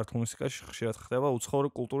ჰიპ-ჰოპში და ქართულ მუსიკაში ხშირად ხდება უცხოური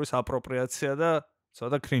კულტურის აპროპრიაცია და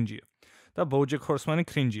ცოტა კრინჯია. და BoJack Horseman-ი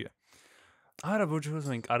კრინჯია. არა, BoJack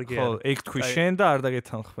Horseman-ი კარგია. ხო, ეგ თქვი შენ და არ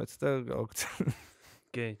დაგეთანხმეთ და გავგცენ.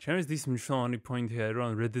 კი, ჩემს დის მნიშვნელოვანი პოინტია, რომ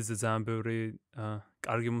Reddit-ზე ძალიან ბევრი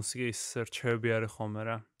კარგი მუსიკის რჩევები არის ხოლმე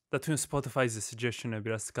რა. და თვითონ Spotify-ზე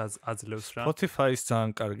suggestion-ები რაც აძლევს რა. Spotify-ის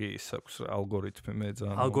ძალიან კარგი ის აქვს ალგორითმი, მე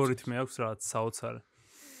ძალიან. ალგორითმი აქვს რაც საოცარი.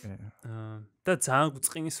 და ძალიან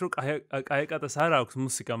გვწყინის რომ კაიკატას არ აქვს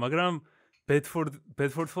მუსიკა, მაგრამ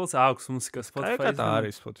Bedford Falls აქვს მუსიკა Spotify-ზე. კაიკატა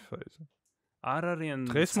არის Spotify-ზე. არ არიან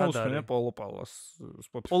დღეს მოსვენა პოლოპალას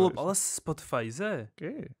Spotify-ზე. პოლოპალას Spotify-ზე?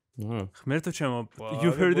 კი. ღმერთო ჩემო,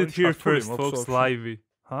 you heard it here first folks live.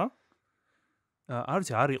 ჰა?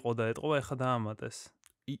 არ იყო და ეტყობა ეხა დაამატეს.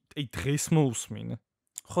 აი დღეს მოусმინე.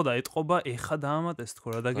 ხო და ეტყობა ეხა დაამატეს თქო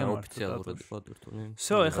რა დაგემართო. ოფიციალურად ვადერთული.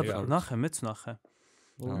 всё, ეხა ნახე, მეც ნახე.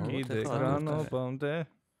 კიდე კრანობამდე.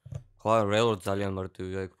 ხო, რეალურად ძალიან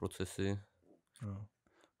მარტივია ეგ პროცესი.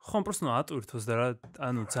 ხო, просто ატვირთოს და რა,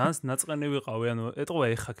 ანუ ძალიან ნაწყენი ვიყავი, ანუ ეტყობა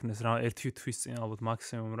ეხა ქნეს რა, ერთი თვის წინ ალბათ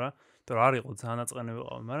მაქსიმუმ რა, იმიტომ რომ არ იყო ძალიან ნაწყენი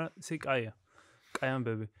ვიყავი, მაგრამ ისე კაია. კაი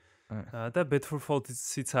ამბები. და Bedford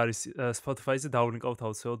Falls-იც არის Spotify-ზე დავნიკავთ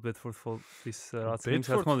აუცილებლად Bedford Falls-ის რაც იმ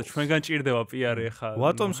თქმა ჩვენგან ჭირდება PR-ი ახლა.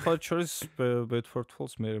 ვატომ სხვა შორის Bedford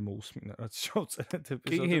Falls მე მოусმინა რაც შევწერეთ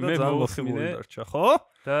ეპიზოდში და ძალიან მოხიბული დარჩა, ხო?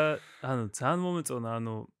 და ანუ ძალიან მომეწონა,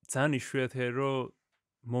 ანუ ძალიან იშვიათია რომ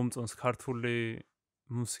მომწონს ქართული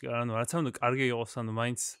მუსიკა, ანუ რაც უნდა კარგი იყოს, ანუ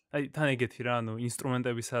მაინც აი თან ეგეთი რა, ანუ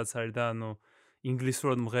ინსტრუმენტებისაც არის და ანუ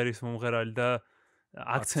ინგლისურად მღერის მომღერალი და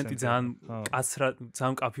აქცენტი ძალიან კაცრად,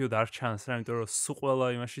 ძალიან კაფიოდ არ ჩანს რა, იმიტომ რომ სულ ყველა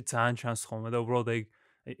იმაში ძალიან ჩანს ხოლმე და უბრალოდ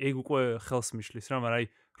ეგ უკვე ხელს მიშლის რა, მაგრამ აი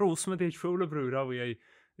რო უსმენთ ჩვეულებრივი რავი, აი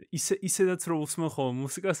ისედაც რო უსმენ ხოლმე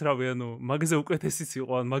მუსიკას რავი, ანუ მაგაზე უკეთესიც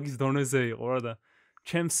იყო, ან მაგის დონეზე იყო რა და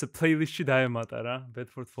ჩემს პლეილისტში დაემატა რა,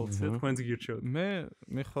 Bedford Falls-ი, თქვენც გირჩევთ. მე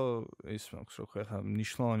მიხო ის მაქვს რო ხა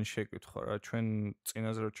ნიშნავანი შეკითხვა რა, ჩვენ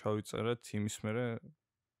წინაზე რო ჩავიწერეთ იმის მერე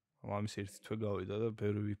ამის ერთი თვე გავიდა და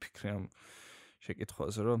ბევრი ვიფიქრე ამ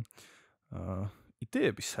შეკითხვაზე რომ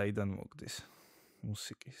იდეები საიდან მოგდის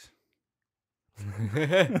მუსიკის?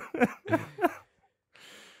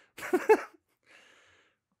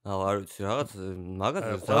 არ ვიცი რაღაც მაგათ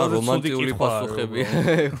ძალიან რომანტიკული პასუხებია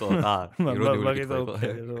ხო ირონიული კითხვა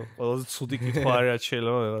ყველაზე ცუდი კითხვა არის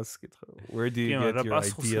შეიძლება რაღაც კითხვა where do you get your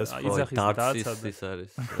ideas from? ის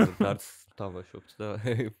არის დარტს თამაშობთ და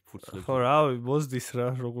ფურცლებს ხო რავი მოსდის რა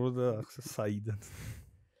როგორ და ახსა საიდან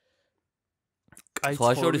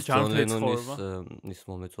სხვა შორის ჯონ ლენონის ის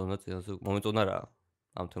მომეწონა წინაზე მომეწონა რა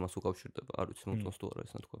ამ თემას უკავშირდება არ ვიცი მომწონს თუ არა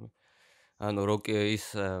ეს ნათქვამი ანუ როკი ის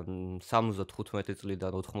 75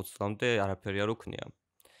 წლიდან 80 წლამდე არაფერი არ უქნია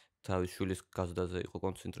თავის შვილის გაზდაზე იყო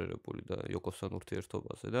კონცენტრირებული და იოკოსთან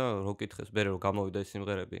ურთიერთობაზე და როკი დღეს მერე რომ გამოვიდა ეს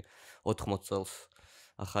სიმღერები 80 წელს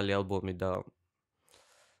ახალი ალბომი და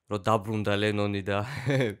რომ დაბრუნდა ლენონი და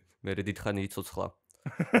მერე დიდხანი იცოცხლა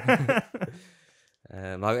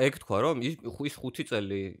მაგრამ ეგ თქვა რომ ის 5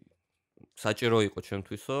 წელი საჭირო იყო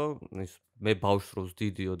ჩემთვისო ის მე ბავშვს როს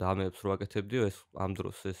დიდიო და ამებს რო აკეთებდიო ეს ამ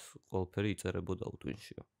დროს ეს ყველაფერი იწერებოდა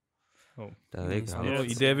უტვინშიო ხო და ეგ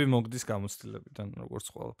იდეები მოგდის გამოცდილებიდან როგორც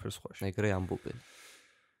ყველაფერს სხვაში ეგრე ამბობენ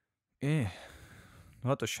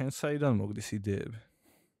ნატო შენ საიდან მოგდის იდეები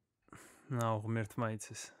ღმერთ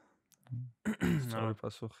მაიცეს სწორი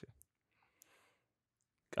პასუხია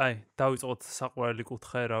აი დავიწყოთ საყვარელი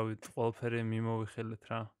კუთხე რავი ყველაფერი მიმოვიხილეთ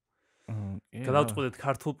რა გადავწყვეტეთ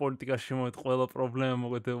ქართულ პოლიტიკაში მოვეთ ყველა პრობლემა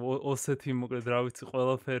მოგეთ ოსეთი მოგეთ რა ვიცი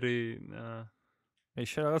ყველაფერი მე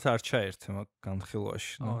შე რაღაც არ ჩაერთე მაგ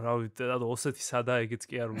განხილვაში ნო რა ვიცი და ოსეთი სადა ეგეც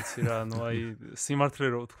კი არ ვიცი რა ნუ აი სიმართლე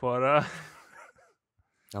რო თქვა რა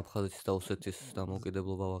აფხაზეთის და ოსეთის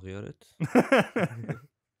დამოუკიდებლობა ვაღიარეთ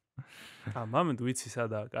მამენტ ვიცი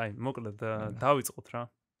სადა აი მოკლედ დავიწყოთ რა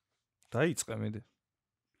დაიწყე მიდი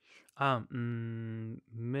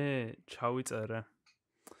მე ჩავიწერე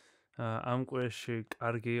ამ კვირაში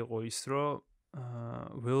კარგი იყო ის რომ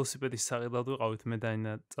ველოსიპედის საყიდლად ვიყავით მე და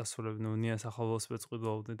ნინა წასულები ნუ ნინას ახალ ველოსიპედს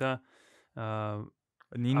ყიდულობდი და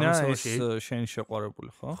ნინა ეს შენ შეყვარებული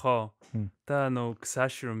ხო? ხო და ნუ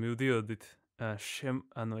გზაში რომ მივდიოდით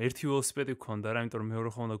ანუ ერთი ველოსიპედი გქონდა რა იმიტომ რომ მეორე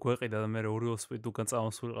ხომ და გვეყიდა და მე ორი ველოსიპედი უკან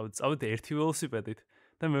წავსულიყავით წავით ერთი ველოსიპედით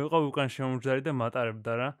და მე ვიყავ უკან შემოჯდარი და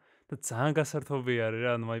მატარებდა რა და ძალიან გასართობი არის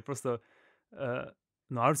რა ანუ აი просто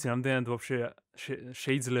ну არ ვიცი რამდენად ვაფშე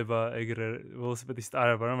შეიძლება ეგრე ველოსიპედის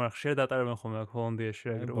ტარება რა მაგრამ ხშირად ატარებენ ხოლმე აქ ჰოლანდიაში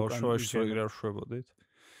რა ეგრე უკან ბავშვობაში ეგრე არ შვებოდით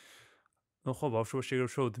ну ხო ბავშვობაში ეგრე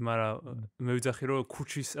შვებოდი მაგრამ მე ვიძახი რომ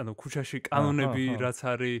ქუჩაში კანონები რაც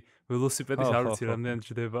არის ველოსიპედის არ ვიცი რამდენად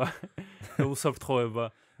ჯდება და უსაფრთხოება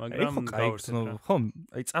მაგრამ ხო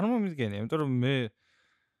აი წარმომიდგენია იმიტომ რომ მე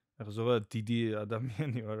ეხლა ზოგადად დიდი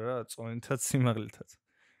ადამიანი ვარ რა, წონითაც სიმაღლითაც.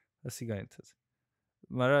 ასე განითაც.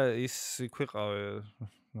 მაგრამ ის იქ ვიყავე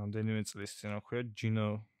რამდენიმე წლის წინ, რა ქვია,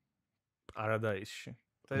 ჯინო პარადაისში.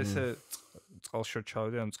 და ესე წყალში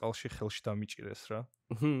ჩავედი, ამ წყალში ხელში დამიჭირეს რა.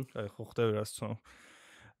 აი ხო ხვდები რას თქო.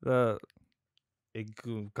 და ეგ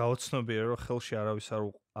გაოცნობია რომ ხელში არავის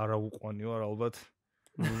არ აუყვანიო არ ალბათ.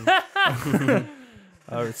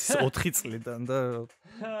 არის 4 წლიდან და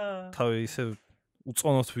თავი ისე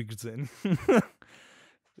უწონოთ ვიგრძენი.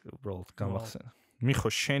 უბრალოდ გამახსენა. მიხო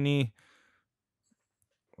შენი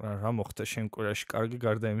რა მოხდა შენ კვირაში კარგი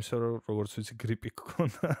გარდა იმისა რომ როგორც ვიცი გრიპი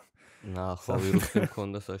გქონდა. ნახო ვირუსი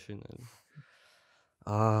მქონდა საშინელი.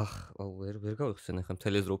 ვერ გავიხსენე ხა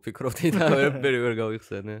მთელი დრო ვფიქრობდი და ვერ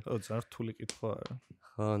გავიხსენე. ძალიან რთული კითხვა არა.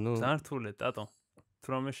 ხო, ნუ ძალიან რთული, ტატო. თუ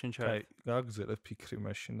რამე შენ ჩაი. აი, გააგზელე ფიქრი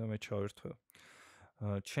მაშინ და მე ჩავერთვე.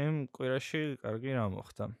 ჩემ კვირაში კარგი რა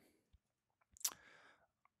მოხდა.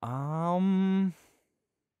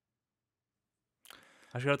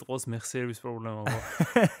 აშკარად ყოს მეხსიერების პრობლემა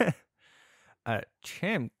მოხდა.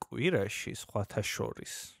 ჩემ კვირაში სხვათა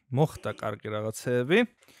შორის მოხდა კარგი რაღაცეები.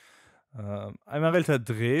 აი მაგალითად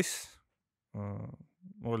დღეს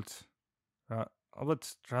მოგეთ ალბათ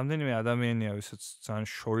რამდენიმე ადამიანია ვისაც ძალიან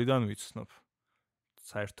შორიდან ვიცნობ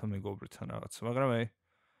საერთო მეგობრთან რაღაცა, მაგრამ აი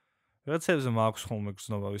რაღაცებზე მაქვს ხოლმე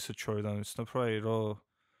გზნობა ვისაც შორიდან ვიცნობ, რომ აი რომ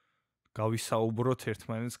გავისაუბროთ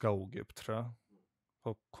ერთმანეთს გავუგებთ რა.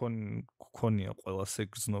 ხო გქონია ყველას ეგ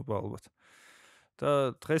გზნობა ალბათ.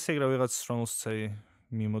 და დღეს ეგ რა ვიღაც რომელსაც აი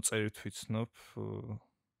მიმოწერით ვიცნობ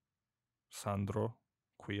სანდრო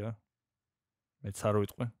ქვია. მეც არ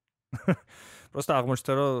ვიტყვი. просто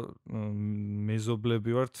აღმოჩნდა რომ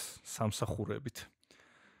მეზობლები ვართ სამსახურებით.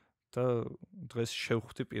 და დღეს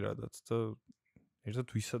შევხვდი პირადად და ერთად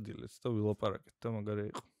ვისადილეთ და ვილაპარაკეთ და მაგარი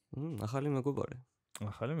იყო. ახალი მეგობარი.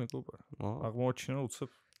 ახალი მეგობარი. აღმოჩინა უცებ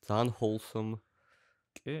ძალიან wholesome.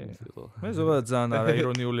 კი. მე ზოგადად ძალიან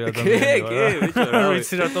არაირონიული ადამიანი ვარ. კი, ბიჭო, რა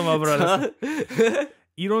ვიცი რატომ აბრალეს.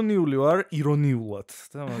 ირონიული ვარ, ირონიულად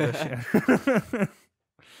და მაგაში.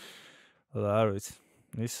 არ ვიცი.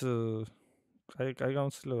 ის კაი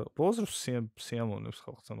გამოცდილება. ბოლოს სიამოვნებს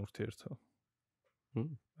ხალხთან ურთიერთობა.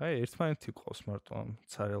 აი, ერთმანეთი ყავს მარტო ამ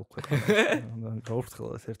ცარიელ ქვეყანაში.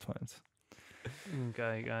 გაურთქლოთ ერთმანეთს.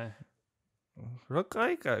 კაი. რა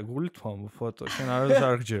კაი, გულით ვამბო ფოტო. შენ არავის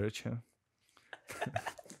არ გჯერა ჩემ.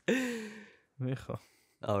 მიხო.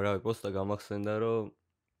 რა პროსტა გამახსენდა რომ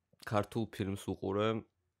ქართულ ფილმს უყურე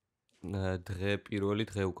პირველი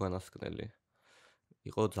დღე უკანასკნელი.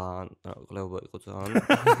 იყო ძალიან, ყლეობა იყო ძალიან.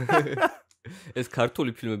 ეს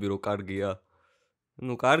ქართული ფილმები რო კარგია.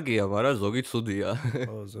 ნუ კარგია, მაგრამ ზოგი ცუდია.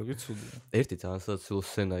 ზოგი ცუდია. ერთი ძალიან სასაცილო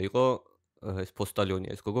სცენა იყო, ეს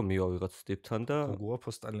პოსტალიონია, ეს გოგო მივა ვიღაც ტიპთან და გოგოა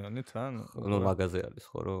პოსტალიონი თან? ნუ მაგაზე არის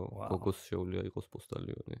ხო, რომ გოგოს შეუძლია იყოს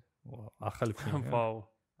პოსტალიონი. ახალი ფილმია. ვაუ.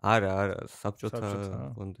 არა, საბჭოთა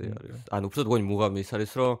ფონდი არის. ანუ უბრალოდ გონი მუღამი ის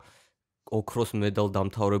არის, რომ ოქროს მედალ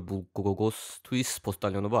დამთავრებულ გოგოსთვის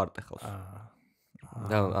პოსტალიონობა არ ტეხავს.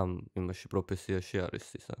 და ამ იმაში პროფესიაში არის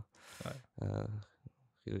ისა.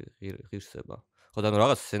 ღირსება. ხო და ნუ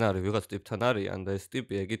რაღაც სცენარი ვიღაც ტიპთან არიან და ეს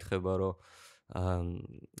ტიპი ეკითხება რომ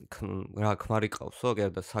რა ქმარი ყავსო,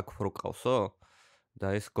 და საქმრო ყავსო?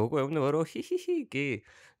 და ეს გოგო ეუბნება რომ ჰიჰიჰი კი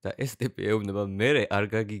და ეს ტიპი ეუბნება მე არ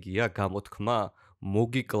გაგიგია გამოთქმა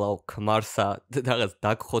მოგიკლავ ქმარსა და რაღაც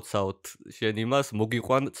დაგხოცავთ შენ იმას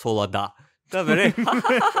მოგიყვან ცოლადა და მე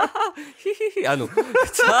ჰიჰიჰი ანუ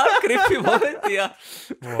საკრიფი მომენტია.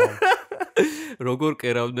 როგორ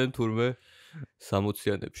კერავდნენ თურმე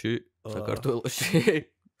 60-იანებში საქართველოში.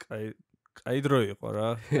 კაი დრო იყო რა.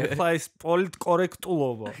 ეხლა ის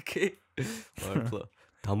პოლიტკორექტულობა. კი. მართლა.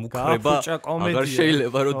 დამუქრება აღარ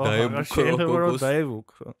შეიძლება რომ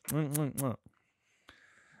დაემუქრო.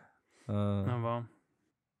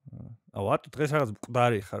 ავატ დღეს რაღაც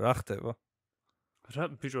მკვდარი ხარ, რა ხდება? რა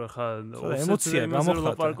ბიჭო ხა ემოცია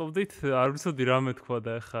გამოხატავდით, არ ვიცოდი რა მეთქვა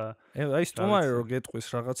და ხა აი სტუმარი რო გეტყვის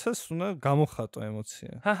რაღაცას, უნდა გამოხატო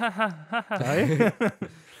ემოცია. აი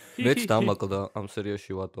მეც დამაკლდა ამ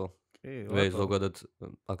სერიაში ვატო. მე ზოგადად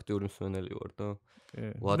აქტიური მსმენელი ვარ და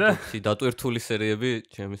ვატო დატვირთული სერიები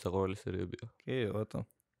ჩემი საყვარელი სერიებია. კი, ვატო.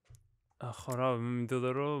 ხო რა, მინდოდა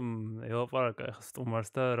რომ ელაპარაკა ხა სტუმარს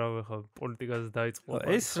და რა ხა პოლიტიკაზე დაიწყო.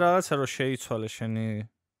 ეს რაღაცა რომ შეიცვალე შენი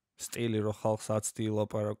სტილი რო ხალხს აცდი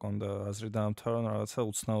ილაპარაკონ და აზრი დაამთავრონ რაღაცა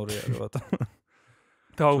უცნაური არის ვატო.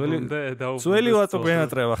 დაუბრუნდა. ძველი ვატო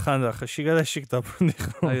გვენატრება ხანდახა შიგადაშიგ დაბრუნდი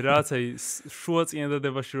ხო. აი რაღაცა შუა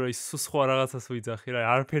წინადადებაში რო ის სხვა რაღაცას ვიძახი რა,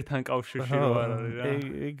 არაფერთან კავშირში რო არ არის რა.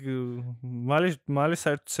 ეგ მალე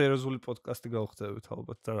საერთოდ სერიოზული პოდკასტი გავხდებით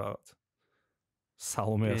ალბათ და რაღაც.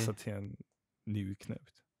 სალომე ასათიანი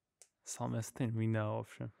ვიქნებით. სალომე ასათიანი ვინაა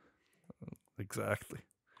ვაფშე? Exactly.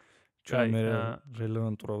 ჩვენ მე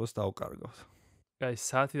რელევანტურობას დავკარგავთ. აი,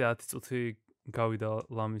 საათი და 10 წუთი გავიდა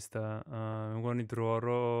ლამის და მგონი დროა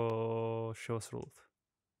რომ შევასრულოთ.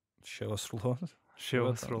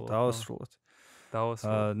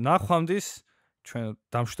 ნახვამდის ჩვენ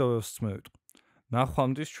დამშვიდობებს მევიტყვი.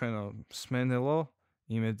 ნახვამდის ჩვენ მსმენელო,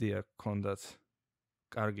 იმედი აქვს გქონდათ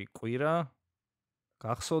კარგი კვირა.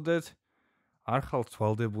 გახსოვდეთ, არ ხალთ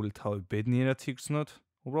ვალდებული თავი ბედნიერად იგრძნოთ,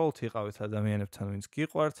 უბრალოდ იყავით ადამიანებთან, ვინც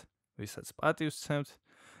გიყვართ, ვისაც პატივს სცემთ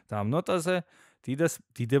და ამ ნოტაზე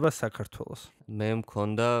დიდება საქართველოს. მე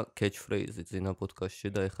მქონდა catchphrase ძინა პოდკასტში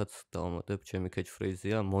და ეხაც დავამატებ, ჩემი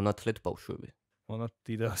catchphrase-ია მოვნათლეთ ბავშვები.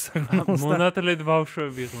 მონათლეთ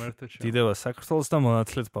ბავშვები ღმერთო ჩემო. დიდება საქართველოს და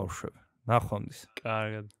მონათლეთ ბავშვები. ნახვამდის.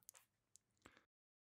 კარგად.